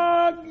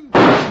 Kellogg's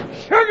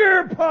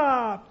Sugar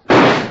Pops!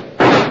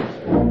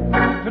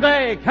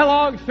 Today,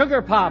 Kellogg's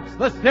Sugar Pops,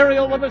 the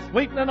cereal with the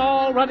sweetening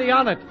already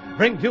on it,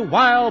 brings you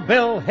Wild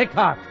Bill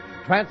Hickok,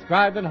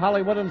 transcribed in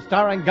Hollywood and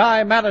starring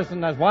Guy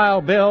Madison as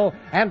Wild Bill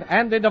and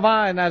Andy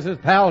Devine as his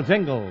pal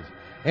Jingles.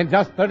 In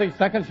just 30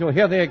 seconds, you'll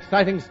hear the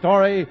exciting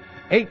story,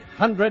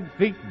 800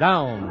 Feet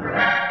Down.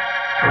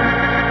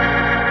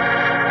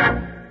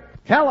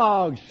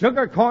 Kellogg's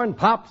Sugar Corn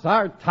Pops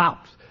are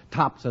tops.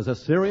 Tops as a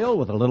cereal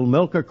with a little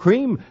milk or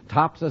cream,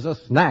 tops as a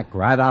snack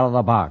right out of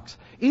the box.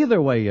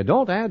 Either way, you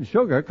don't add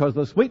sugar because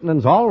the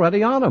sweetening's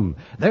already on them.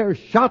 They're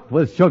shot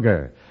with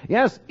sugar.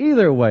 Yes,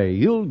 either way,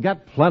 you'll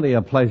get plenty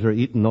of pleasure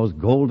eating those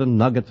golden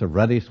nuggets of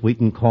ready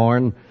sweetened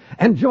corn.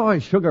 Enjoy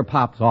Sugar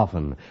Pops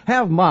often.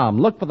 Have Mom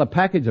look for the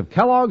package of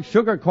Kellogg's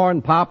Sugar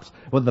Corn Pops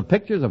with the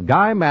pictures of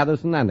Guy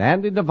Madison and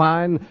Andy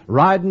Devine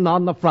riding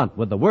on the front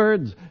with the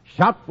words,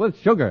 "Shot with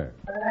Sugar."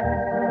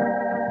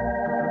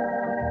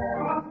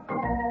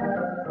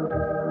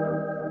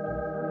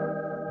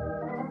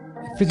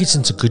 I figured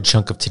since a good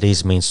chunk of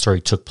today's main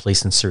story took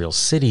place in Cereal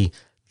City,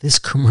 this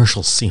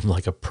commercial seemed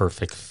like a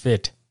perfect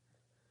fit.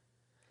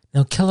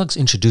 Now, Kellogg's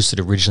introduced it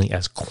originally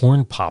as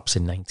Corn Pops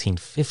in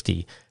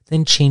 1950,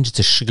 then changed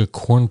to Sugar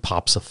Corn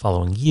Pops the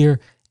following year,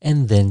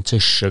 and then to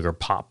Sugar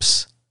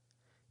Pops.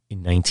 In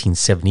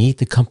 1978,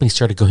 the company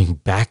started going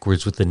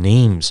backwards with the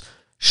names.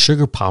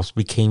 Sugar Pops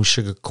became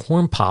Sugar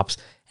Corn Pops,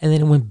 and then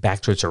it went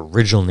back to its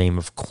original name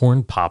of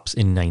Corn Pops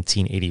in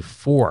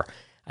 1984,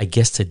 I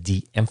guess to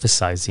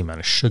de-emphasize the amount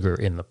of sugar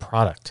in the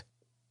product.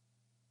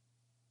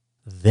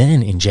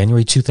 Then, in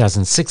January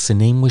 2006, the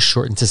name was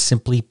shortened to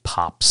simply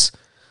Pops.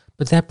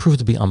 But that proved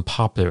to be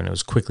unpopular, and it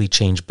was quickly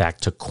changed back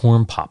to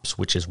Corn Pops,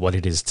 which is what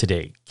it is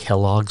today,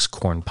 Kellogg's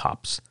Corn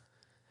Pops.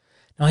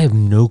 Now, I have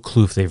no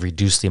clue if they've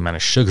reduced the amount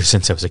of sugar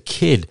since I was a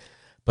kid,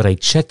 but I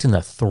checked and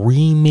the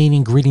three main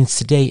ingredients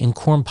today in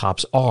Corn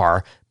Pops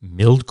are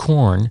milled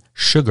corn,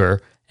 sugar,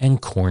 and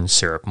corn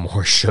syrup,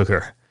 more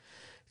sugar.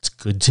 It's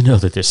good to know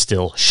that they're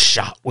still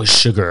shot with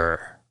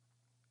sugar.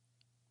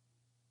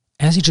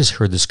 As you just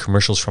heard, this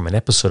commercial is from an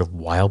episode of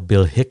Wild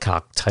Bill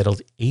Hickok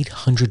titled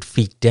 800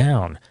 Feet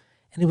Down,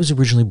 and it was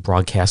originally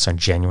broadcast on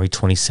January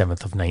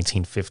 27th of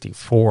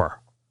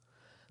 1954.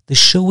 The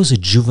show was a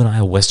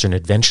juvenile Western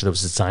adventure that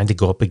was designed to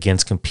go up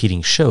against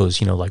competing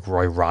shows, like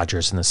Roy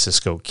Rogers and the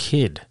Cisco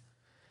Kid.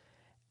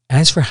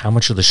 As for how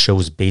much of the show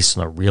was based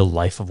on the real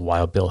life of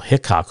Wild Bill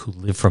Hickok, who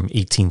lived from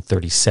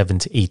 1837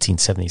 to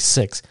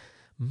 1876,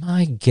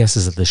 my guess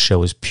is that the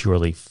show is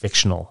purely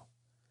fictional.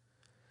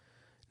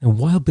 Now,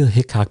 Wild Bill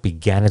Hickok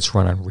began its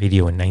run on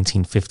radio in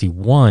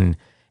 1951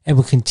 and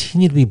would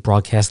continue to be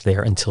broadcast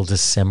there until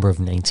December of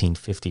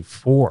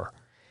 1954.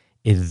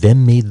 It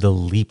then made the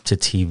leap to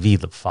TV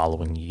the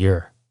following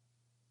year.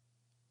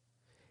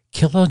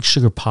 Kellogg's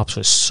Sugar Pops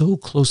was so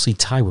closely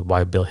tied with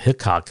Wild Bill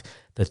Hickok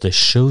that the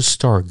show's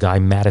star, Guy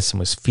Madison,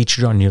 was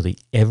featured on nearly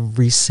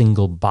every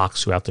single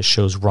box throughout the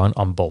show's run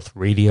on both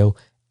radio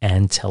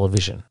and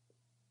television.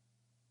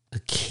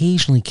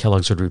 Occasionally,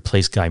 Kellogg's would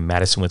replace Guy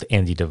Madison with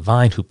Andy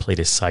Devine, who played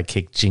his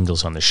sidekick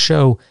Jingles on the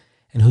show,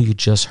 and who you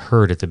just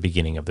heard at the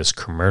beginning of this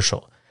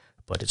commercial.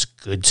 But it's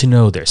good to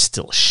know they're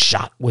still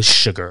shot with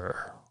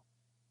sugar.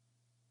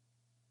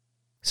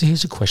 So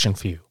here's a question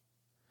for you.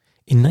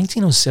 In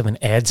 1907,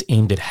 ads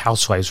aimed at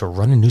housewives were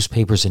run in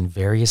newspapers in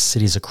various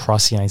cities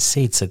across the United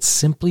States that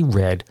simply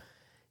read,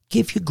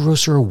 "Give your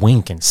grocer a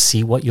wink and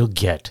see what you'll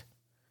get."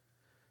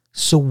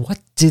 So what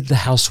did the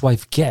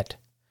housewife get?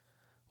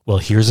 Well,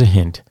 here's a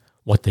hint.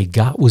 What they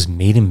got was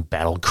made in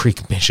Battle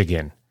Creek,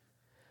 Michigan.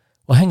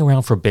 Well, hang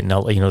around for a bit and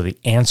I'll let you know the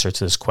answer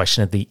to this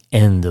question at the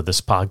end of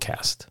this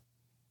podcast.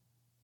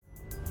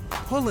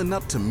 Pulling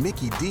up to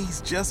Mickey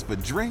D's just for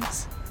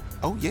drinks?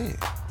 Oh yeah,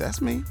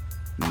 that's me.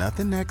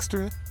 Nothing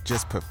extra,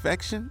 just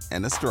perfection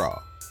and a straw.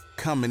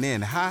 Coming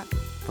in hot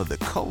for the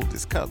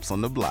coldest cups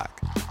on the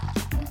block.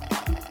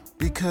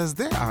 Because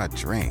there are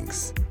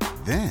drinks.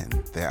 Then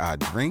there are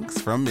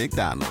drinks from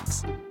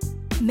McDonald's.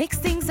 Mix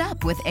things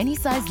up with any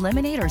size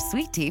lemonade or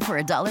sweet tea for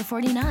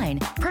 $1.49.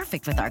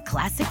 Perfect with our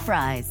classic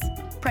fries.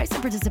 Price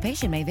and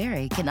participation may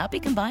vary. Cannot be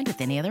combined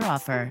with any other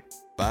offer.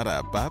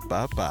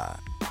 Ba-da-ba-ba-ba.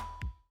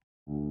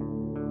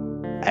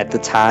 At the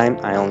time,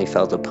 I only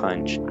felt a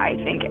punch. I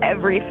think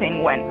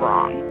everything went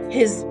wrong.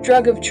 His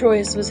drug of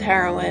choice was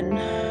heroin.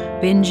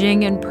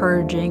 Binging and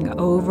purging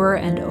over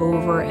and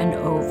over and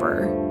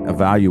over.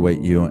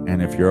 Evaluate you,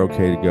 and if you're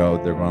okay to go,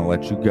 they're going to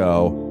let you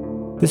go.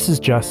 This is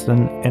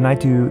Justin, and I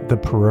do the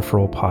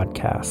Peripheral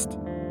podcast.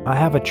 I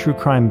have a true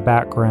crime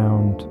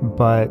background,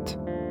 but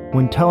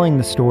when telling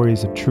the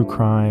stories of true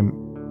crime,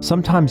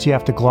 sometimes you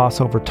have to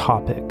gloss over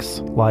topics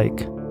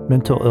like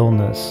mental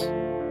illness,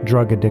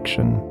 drug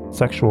addiction,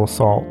 sexual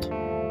assault.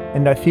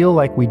 And I feel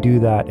like we do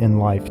that in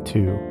life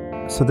too.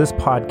 So this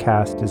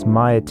podcast is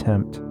my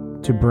attempt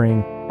to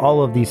bring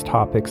all of these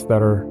topics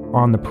that are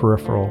on the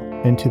peripheral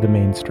into the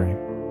mainstream.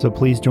 So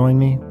please join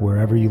me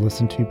wherever you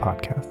listen to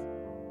podcasts.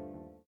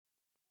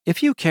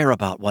 If you care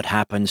about what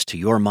happens to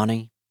your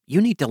money,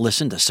 you need to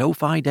listen to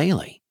SoFi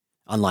Daily.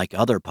 Unlike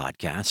other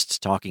podcasts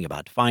talking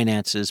about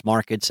finances,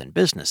 markets, and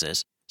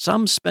businesses,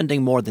 some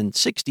spending more than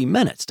 60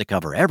 minutes to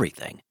cover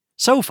everything,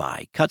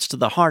 SoFi cuts to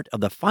the heart of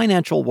the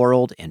financial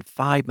world in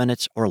 5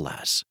 minutes or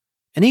less.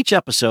 In each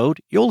episode,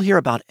 you'll hear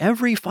about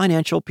every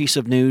financial piece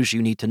of news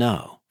you need to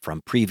know,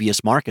 from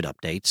previous market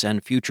updates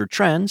and future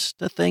trends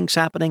to things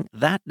happening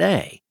that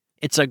day.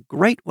 It's a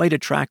great way to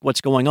track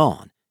what's going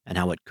on and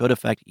how it could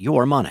affect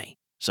your money.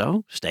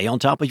 So stay on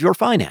top of your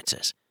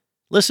finances.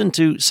 Listen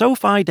to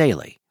SoFi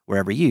Daily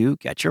wherever you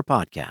get your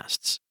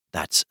podcasts.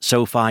 That's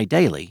SoFi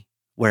Daily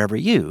wherever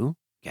you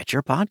get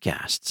your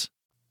podcasts.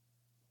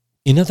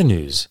 In other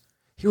news,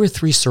 here are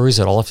 3 stories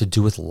that all have to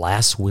do with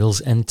last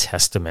wills and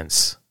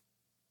testaments.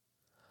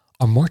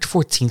 On March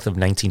 14th of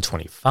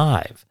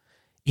 1925,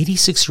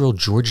 86-year-old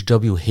George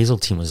W.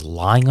 Hazeltine was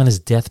lying on his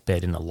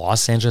deathbed in a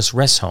Los Angeles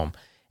rest home,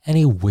 and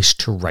he wished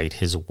to write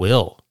his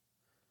will.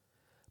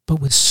 But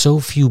with so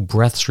few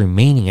breaths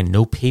remaining and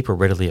no paper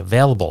readily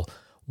available,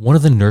 one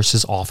of the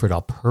nurses offered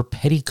up her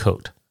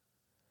petticoat.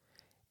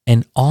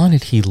 And on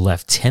it he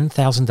left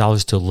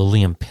 $10,000 to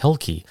Lillian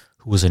Pelkey,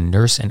 who was a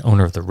nurse and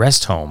owner of the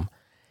rest home,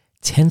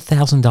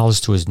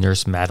 $10,000 to his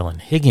nurse Madeline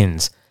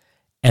Higgins,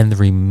 and the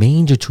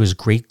remainder to his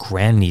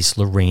great-grandniece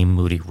Lorraine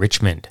Moody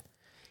Richmond.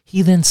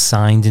 He then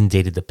signed and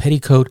dated the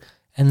petticoat,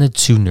 and the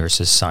 2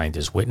 nurses signed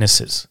as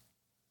witnesses.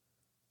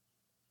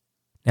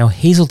 Now,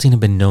 Hazeltine had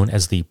been known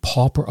as the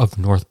pauper of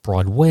North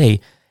Broadway,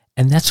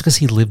 and that's because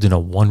he lived in a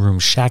one-room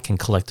shack and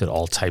collected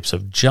all types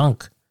of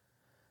junk.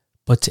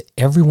 But to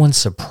everyone's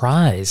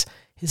surprise,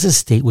 his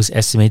estate was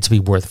estimated to be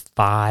worth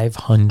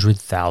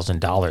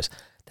 $500,000.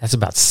 That's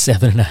about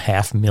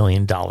 $7.5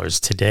 million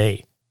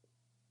today.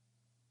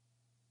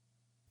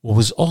 What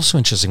was also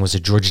interesting was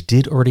that George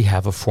did already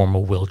have a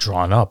formal will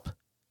drawn up.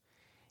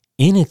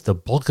 In it, the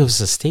bulk of his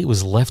estate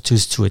was left to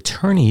his 2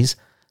 attorneys.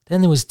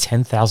 Then there was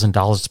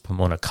 $10,000 to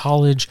Pomona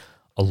College,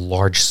 a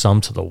large sum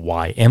to the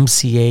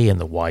YMCA and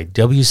the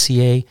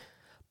YWCA,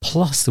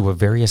 plus there were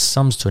various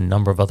sums to a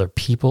number of other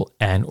people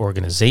and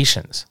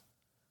organizations.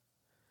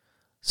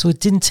 So it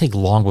didn't take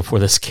long before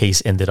this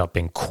case ended up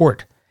in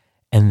court,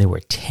 and there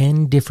were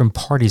 10 different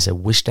parties that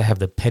wished to have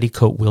the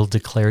petticoat will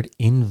declared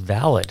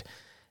invalid,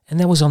 and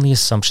that was on the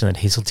assumption that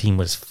Hazeltine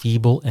was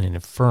feeble and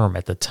infirm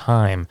at the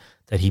time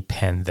that he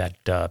penned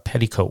that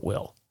petticoat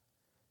will.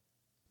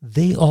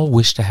 They all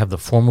wished to have the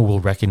former will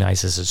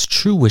recognized as his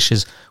true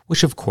wishes,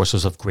 which of course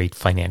was of great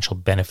financial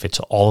benefit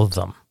to all of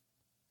them.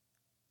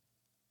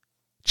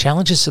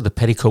 Challenges to the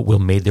petticoat will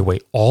made their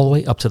way all the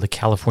way up to the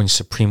California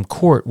Supreme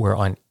Court, where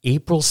on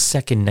April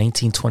 2nd,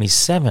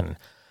 1927,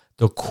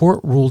 the court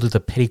ruled that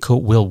the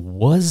petticoat will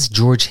was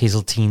George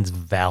Hazeltine's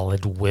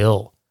valid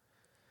will.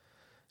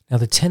 Now,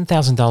 the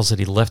 $10,000 that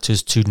he left to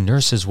his 2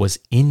 nurses was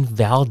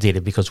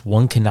invalidated because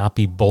one cannot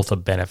be both a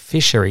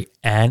beneficiary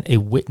and a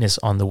witness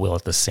on the will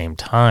at the same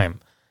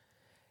time.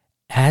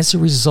 As a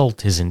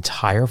result, his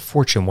entire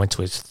fortune went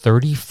to his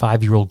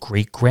 35-year-old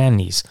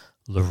great-grandniece,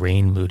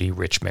 Lorraine Moody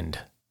Richmond.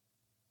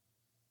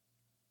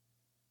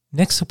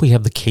 Next up, we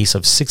have the case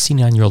of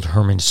 69-year-old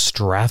Herman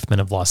Strathman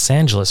of Los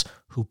Angeles,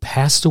 who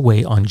passed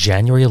away on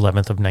January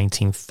 11th of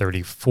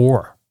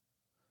 1934.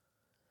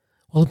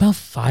 Well, about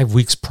 5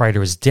 weeks prior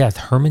to his death,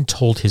 Herman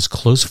told his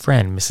close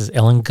friend, Mrs.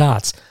 Ellen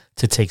Gotts,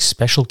 to take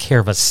special care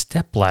of a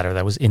stepladder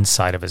that was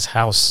inside of his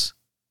house.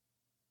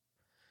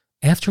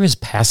 After his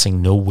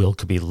passing, no will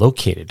could be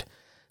located,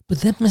 but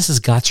then Mrs.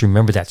 Gotts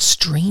remembered that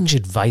strange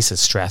advice that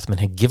Strathman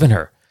had given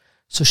her,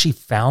 so she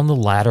found the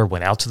ladder,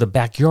 went out to the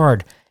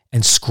backyard,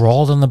 and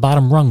scrawled on the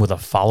bottom rung with the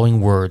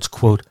following words,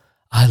 quote,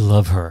 "I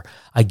love her.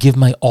 I give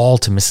my all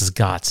to Mrs.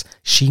 Gotts.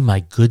 She my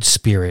good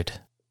spirit."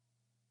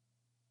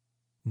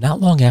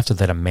 Not long after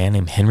that, a man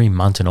named Henry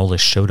Montanola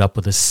showed up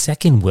with a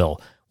second will,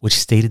 which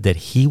stated that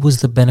he was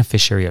the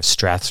beneficiary of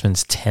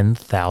Strathman's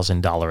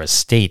 $10,000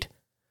 estate.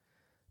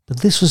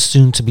 But this was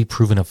soon to be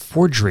proven a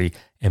forgery,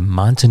 and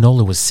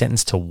Montanola was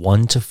sentenced to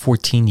 1 to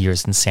 14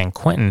 years in San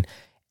Quentin,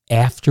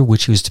 after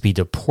which he was to be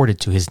deported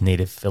to his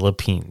native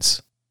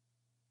Philippines.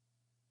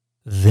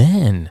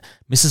 Then,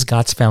 Mrs.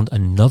 Gotts found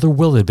another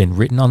will that had been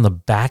written on the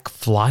back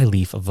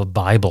flyleaf of a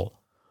Bible.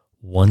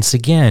 Once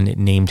again, it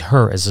named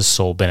her as the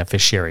sole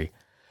beneficiary.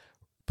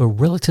 But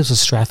relatives of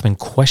Strathman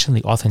questioned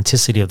the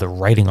authenticity of the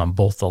writing on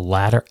both the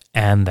latter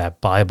and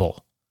that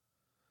Bible.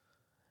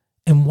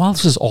 And while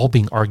this was all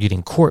being argued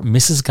in court,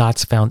 Mrs.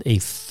 Gotts found a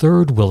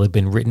third will had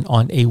been written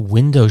on a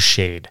window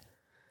shade.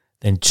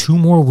 Then 2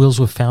 more wills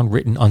were found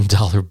written on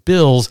dollar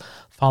bills,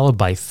 followed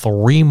by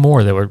 3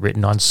 more that were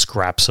written on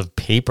scraps of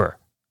paper.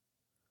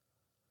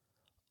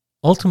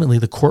 Ultimately,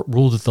 the court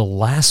ruled that the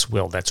last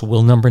will, that's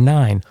will number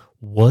 9,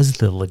 was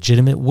the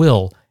legitimate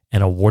will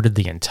and awarded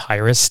the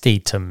entire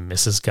estate to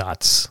Mrs.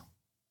 Gotts.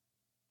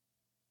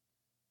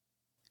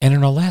 And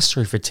in our last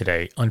story for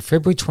today, on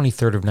February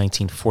 23rd of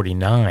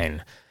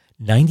 1949,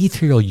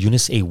 93-year-old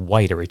Eunice A.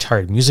 White, a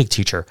retired music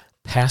teacher,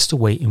 passed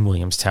away in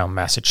Williamstown,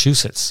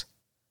 Massachusetts.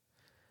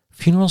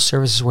 Funeral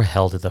services were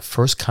held at the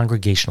First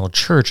Congregational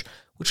Church,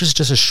 which was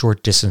just a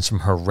short distance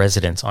from her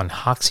residence on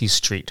Hoxie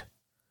Street.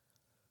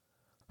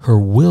 Her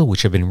will,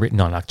 which had been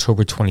written on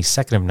October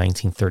 22nd of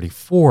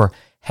 1934,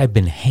 had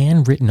been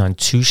handwritten on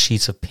 2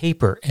 sheets of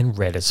paper and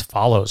read as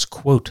follows,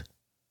 quote,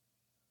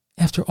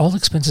 "After all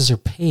expenses are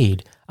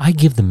paid, I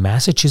give the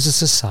Massachusetts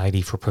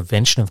Society for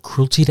Prevention of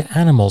Cruelty to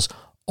Animals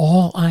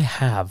all I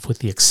have with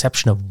the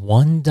exception of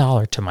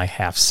 $1 to my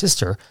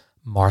half-sister,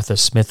 Martha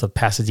Smith of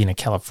Pasadena,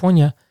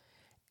 California,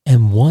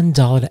 and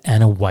 $1 to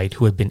Anna White,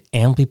 who had been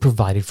amply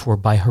provided for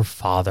by her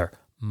father,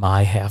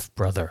 my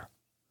half-brother."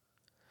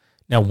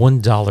 Now,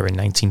 $1 in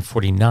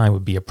 1949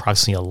 would be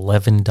approximately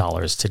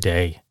 $11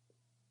 today.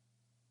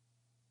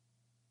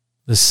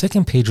 The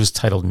second page was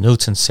titled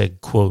Notes and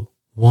said, quote,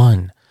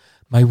 1.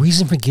 My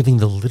reason for giving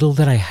the little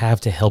that I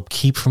have to help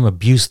keep from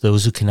abuse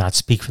those who cannot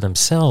speak for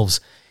themselves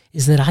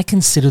is that I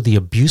consider the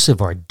abuse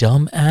of our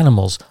dumb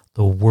animals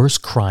the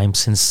worst crime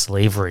since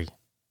slavery.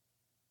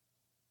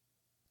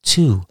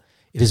 2.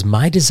 It is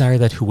my desire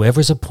that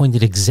whoever is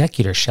appointed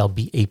executor shall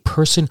be a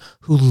person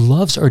who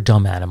loves our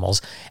dumb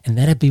animals and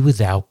that it be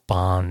without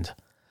bond.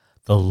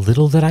 The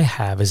little that I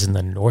have is in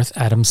the North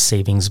Adams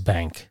Savings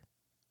Bank.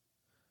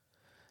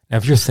 Now,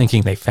 if you're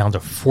thinking they found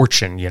a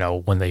fortune,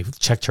 when they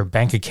checked her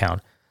bank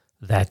account,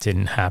 that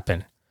didn't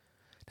happen.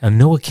 Now,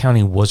 no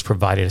accounting was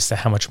provided as to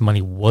how much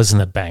money was in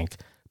the bank,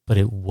 but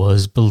it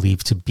was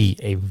believed to be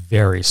a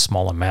very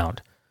small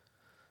amount.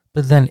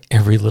 But then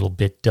every little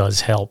bit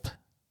does help.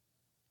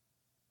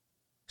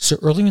 So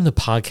earlier in the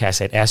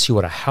podcast, I'd asked you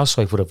what a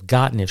housewife would have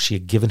gotten if she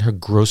had given her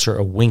grocer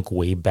a wink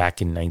way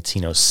back in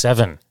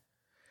 1907.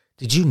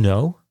 Did you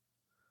know?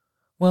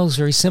 Well, it's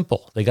very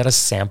simple. They got a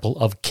sample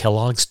of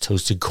Kellogg's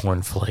Toasted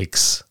Corn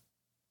Flakes.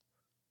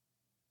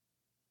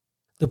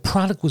 The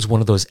product was one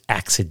of those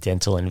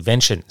accidental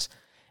inventions,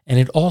 and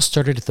it all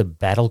started at the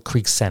Battle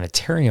Creek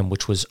Sanitarium,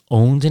 which was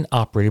owned and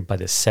operated by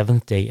the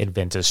Seventh-day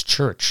Adventist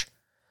Church.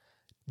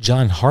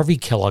 John Harvey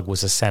Kellogg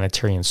was a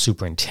sanitarium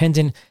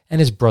superintendent, and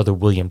his brother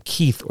William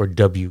Keith, or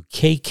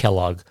W.K.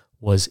 Kellogg,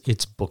 was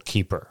its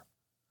bookkeeper.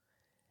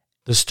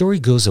 The story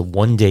goes that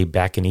one day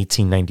back in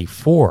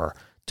 1894,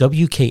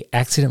 W.K.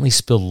 accidentally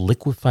spilled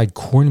liquefied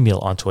cornmeal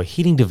onto a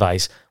heating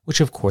device,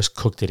 which of course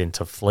cooked it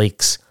into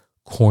flakes.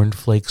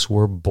 Cornflakes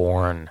were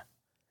born.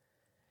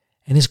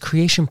 And his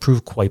creation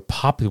proved quite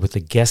popular with the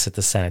guests at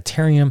the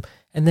sanitarium,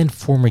 and then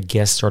former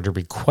guests started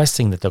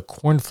requesting that the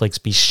cornflakes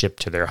be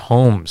shipped to their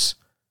homes.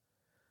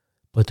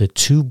 But the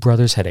two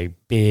brothers had a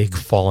big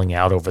falling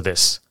out over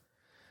this.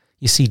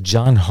 You see,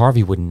 John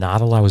Harvey would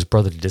not allow his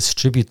brother to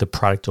distribute the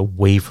product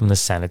away from the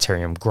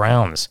sanitarium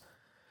grounds.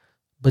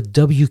 But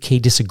W.K.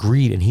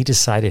 disagreed, and he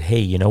decided, hey,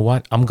 you know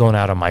what? I'm going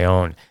out on my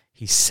own.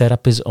 He set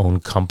up his own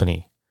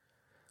company.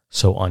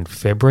 So on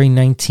February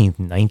 19,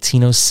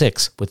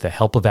 1906, with the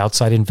help of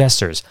outside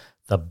investors,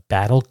 the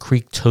Battle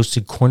Creek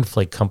Toasted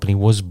Cornflake Company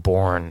was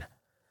born.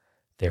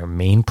 Their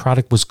main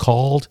product was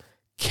called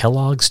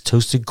Kellogg's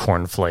Toasted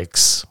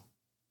Cornflakes.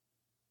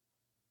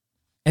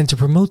 And to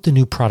promote the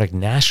new product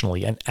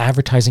nationally, an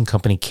advertising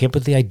company came up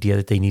with the idea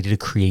that they needed to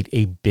create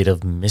a bit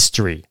of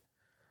mystery.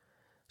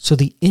 So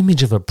the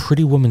image of a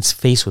pretty woman's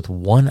face with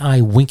one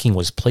eye winking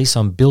was placed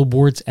on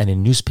billboards and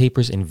in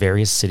newspapers in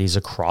various cities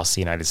across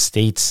the United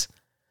States.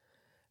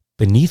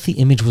 Beneath the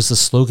image was the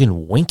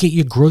slogan, "Wink at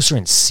your grocer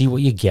and see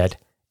what you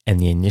get," and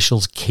the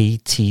initials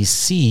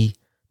KTC,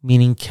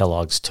 meaning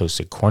Kellogg's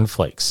Toasted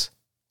Cornflakes.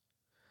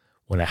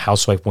 When a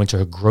housewife went to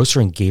her grocer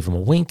and gave him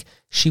a wink,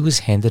 she was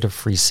handed a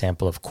free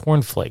sample of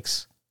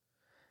cornflakes.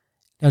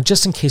 Now,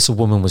 just in case a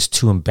woman was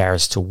too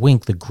embarrassed to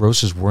wink, the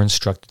grocers were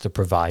instructed to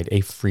provide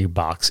a free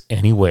box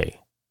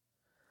anyway.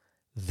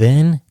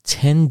 Then,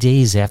 10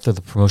 days after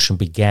the promotion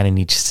began in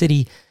each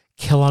city,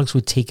 Kellogg's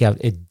would take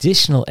out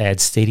additional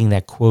ads stating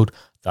that, quote,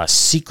 "The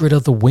secret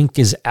of the wink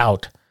is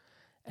out."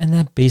 And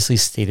that basically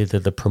stated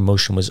that the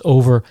promotion was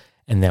over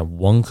and that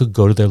one could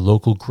go to their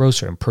local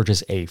grocer and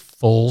purchase a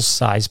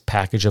full-size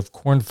package of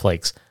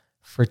cornflakes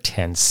for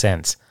 10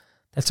 cents.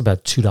 That's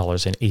about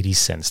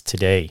 $2.80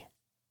 today.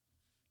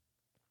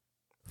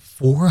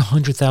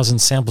 400,000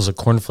 samples of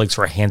cornflakes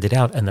were handed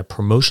out, and the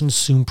promotion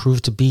soon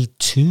proved to be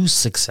too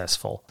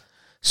successful.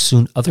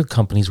 Soon other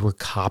companies were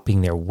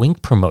copying their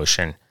wink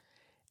promotion,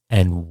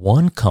 and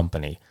one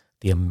company,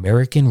 the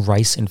American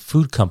Rice and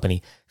Food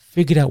Company,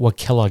 figured out what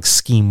Kellogg's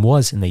scheme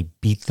was, and they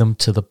beat them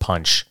to the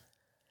punch.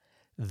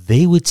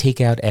 They would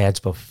take out ads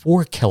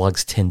before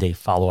Kellogg's 10-day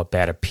follow-up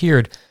ad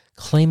appeared,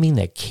 claiming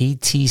that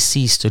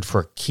KTC stood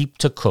for Keep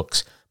to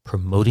Cooks,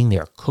 promoting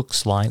their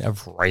Cooks line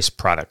of rice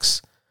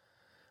products.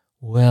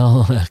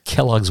 Well,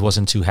 Kellogg's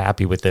wasn't too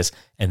happy with this,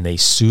 and they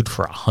sued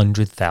for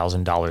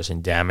 $100,000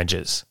 in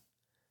damages.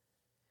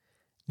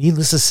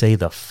 Needless to say,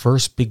 the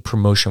first big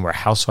promotion where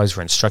housewives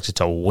were instructed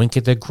to wink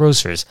at their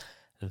grocers,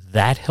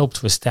 that helped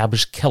to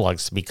establish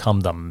Kellogg's to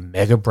become the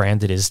mega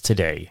brand it is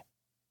today.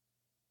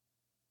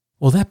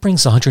 Well, that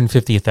brings the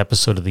 150th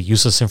episode of the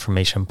Useless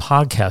Information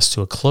Podcast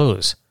to a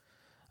close.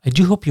 I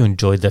do hope you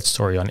enjoyed that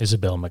story on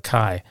Isabel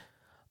Mackay.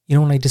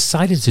 When I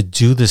decided to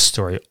do this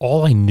story,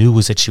 all I knew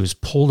was that she was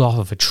pulled off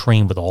of a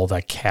train with all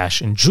that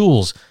cash and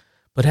jewels.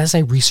 But as I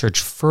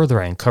researched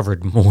further, I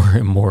uncovered more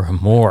and more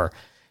and more.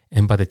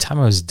 And by the time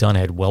I was done,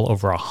 I had well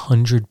over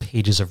 100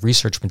 pages of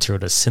research material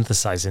to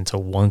synthesize into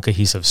one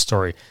cohesive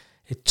story.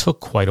 It took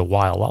quite a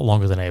while, a lot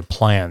longer than I had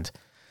planned.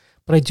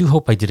 But I do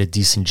hope I did a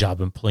decent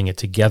job in pulling it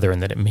together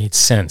and that it made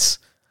sense.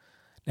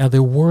 Now,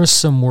 there were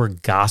some more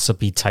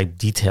gossipy type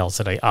details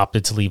that I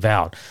opted to leave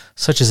out,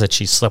 such as that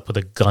she slept with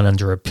a gun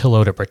under her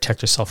pillow to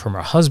protect herself from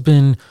her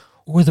husband,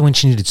 or that when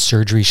she needed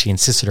surgery, she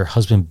insisted her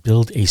husband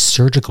build a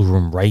surgical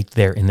room right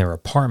there in their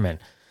apartment.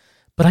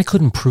 But I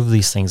couldn't prove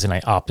these things and I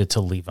opted to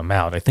leave them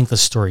out. I think the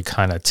story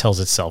kind of tells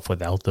itself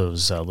without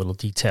those little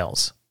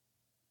details.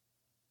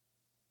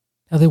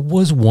 Now, there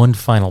was one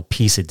final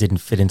piece that didn't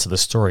fit into the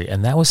story,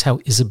 and that was how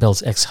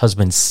Isabel's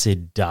ex-husband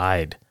Sid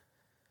died.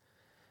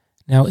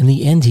 Now, in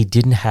the end, he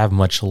didn't have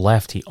much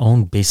left. He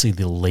owned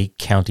basically the Lake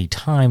County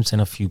Times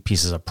and a few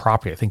pieces of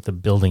property. I think the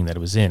building that it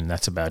was in,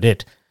 that's about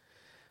it.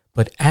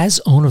 But as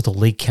owner of the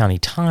Lake County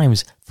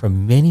Times, for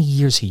many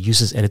years he used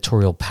his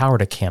editorial power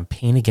to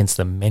campaign against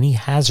the many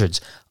hazards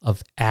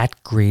of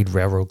at-grade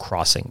railroad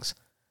crossings.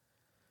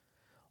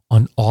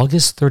 On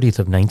August 30th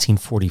of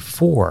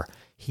 1944,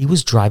 he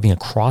was driving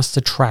across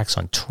the tracks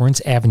on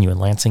Torrance Avenue in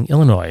Lansing,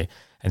 Illinois,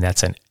 and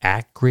that's an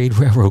at-grade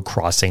railroad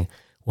crossing,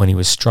 when he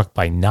was struck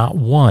by not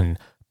one,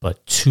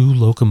 but 2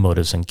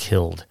 locomotives and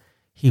killed.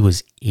 He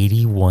was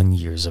 81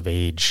 years of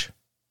age.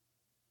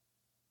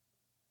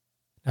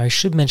 Now, I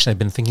should mention I've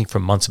been thinking for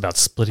months about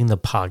splitting the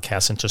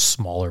podcast into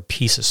smaller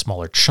pieces,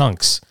 smaller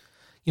chunks.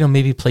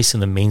 Maybe placing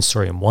the main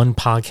story in one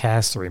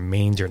podcast, the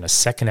remainder in a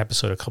second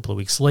episode a couple of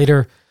weeks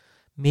later.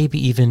 Maybe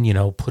even,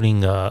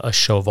 putting a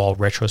show of all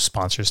retro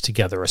sponsors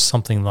together or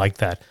something like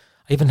that.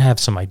 I even have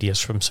some ideas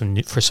for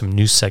some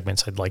new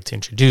segments I'd like to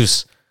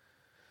introduce.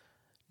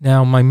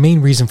 Now, my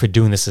main reason for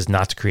doing this is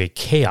not to create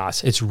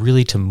chaos. It's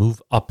really to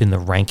move up in the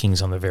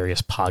rankings on the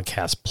various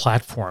podcast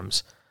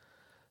platforms.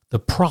 The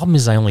problem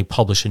is I only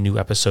publish a new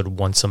episode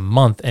once a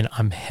month, and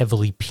I'm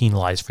heavily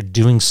penalized for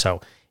doing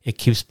so. It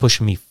keeps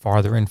pushing me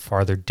farther and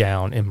farther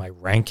down in my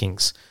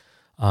rankings.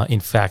 In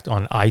fact,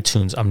 on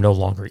iTunes, I'm no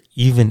longer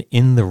even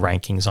in the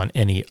rankings on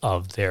any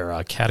of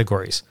their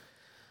categories.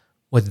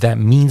 What that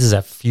means is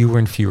that fewer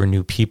and fewer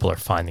new people are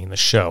finding the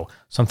show.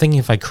 So I'm thinking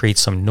if I create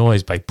some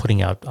noise by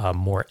putting out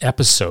more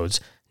episodes,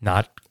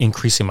 not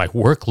increasing my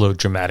workload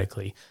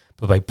dramatically,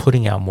 but by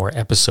putting out more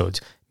episodes,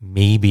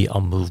 maybe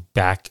I'll move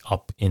back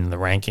up in the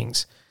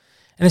rankings.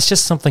 And it's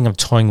just something I'm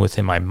toying with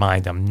in my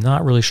mind. I'm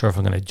not really sure if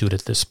I'm going to do it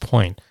at this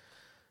point.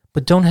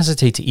 But don't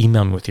hesitate to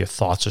email me with your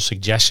thoughts or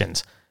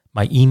suggestions.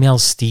 My email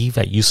is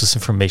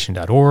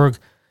steve@uselessinformation.org.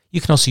 You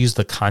can also use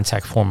the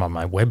contact form on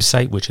my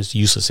website, which is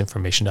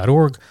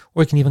uselessinformation.org,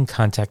 or you can even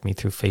contact me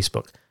through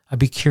Facebook. I'd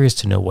be curious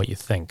to know what you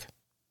think.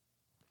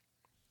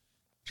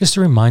 Just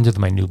a reminder that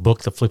my new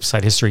book, The Flip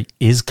Side History,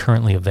 is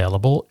currently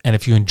available, and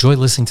if you enjoy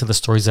listening to the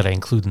stories that I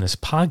include in this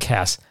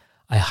podcast,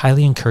 I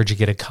highly encourage you to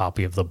get a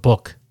copy of the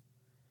book.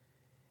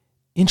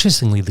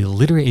 Interestingly, the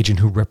literary agent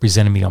who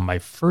represented me on my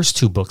first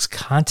 2 books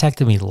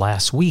contacted me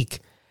last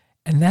week,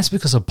 and that's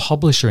because a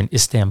publisher in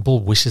Istanbul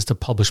wishes to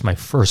publish my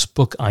first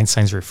book,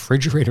 Einstein's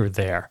Refrigerator,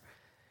 there.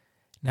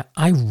 Now,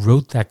 I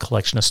wrote that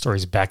collection of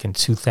stories back in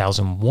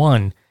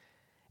 2001,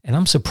 and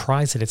I'm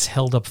surprised that it's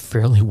held up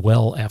fairly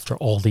well after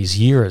all these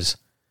years.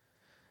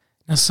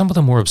 Now, some of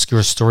the more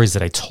obscure stories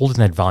that I told in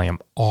that volume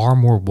are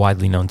more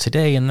widely known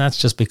today, and that's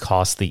just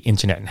because of the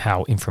internet and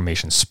how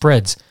information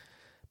spreads.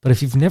 But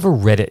if you've never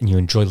read it and you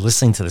enjoy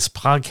listening to this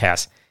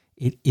podcast,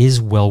 it is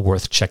well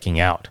worth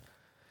checking out.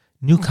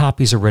 New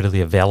copies are readily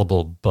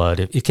available, but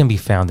it can be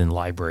found in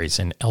libraries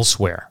and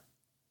elsewhere.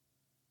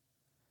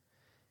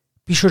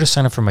 Be sure to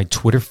sign up for my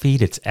Twitter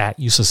feed. It's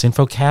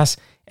 @UselessInfoCast,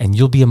 and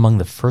you'll be among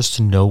the first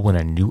to know when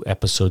a new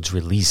episode's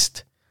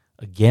released.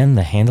 Again,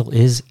 the handle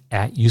is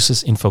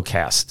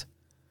 @UselessInfoCast.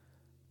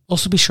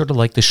 Also, be sure to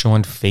like the show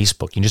on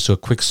Facebook. You can just do a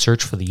quick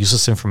search for the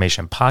Useless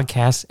Information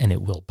Podcast, and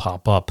it will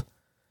pop up.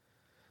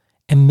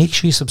 And make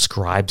sure you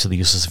subscribe to the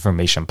Useless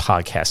Information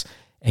Podcast.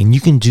 And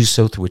you can do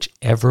so through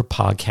whichever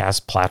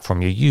podcast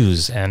platform you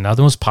use. And the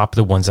most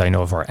popular ones I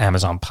know of are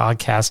Amazon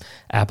Podcasts,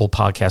 Apple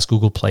Podcasts,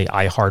 Google Play,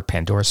 iHeart,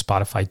 Pandora,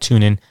 Spotify,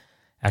 TuneIn.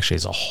 Actually,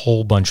 there's a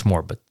whole bunch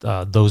more, but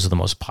those are the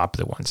most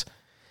popular ones.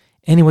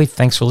 Anyway,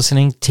 thanks for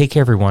listening. Take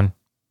care, everyone.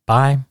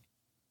 Bye.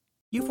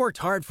 You've worked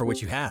hard for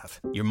what you have.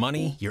 Your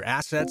money, your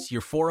assets, your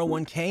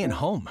 401k, and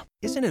home.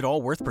 Isn't it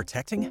all worth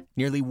protecting?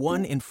 Nearly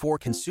 1 in 4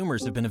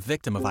 consumers have been a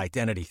victim of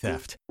identity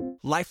theft.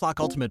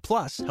 LifeLock Ultimate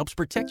Plus helps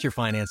protect your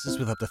finances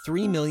with up to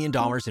 $3 million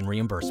in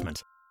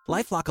reimbursement.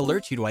 LifeLock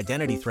alerts you to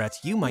identity threats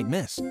you might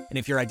miss. And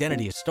if your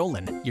identity is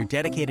stolen, your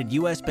dedicated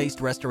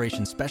U.S.-based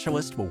restoration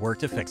specialist will work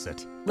to fix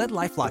it. Let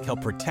LifeLock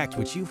help protect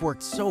what you've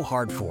worked so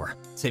hard for.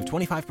 Save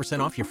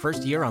 25% off your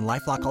first year on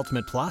LifeLock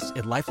Ultimate Plus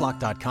at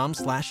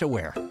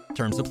LifeLock.com/aware.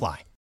 Terms apply.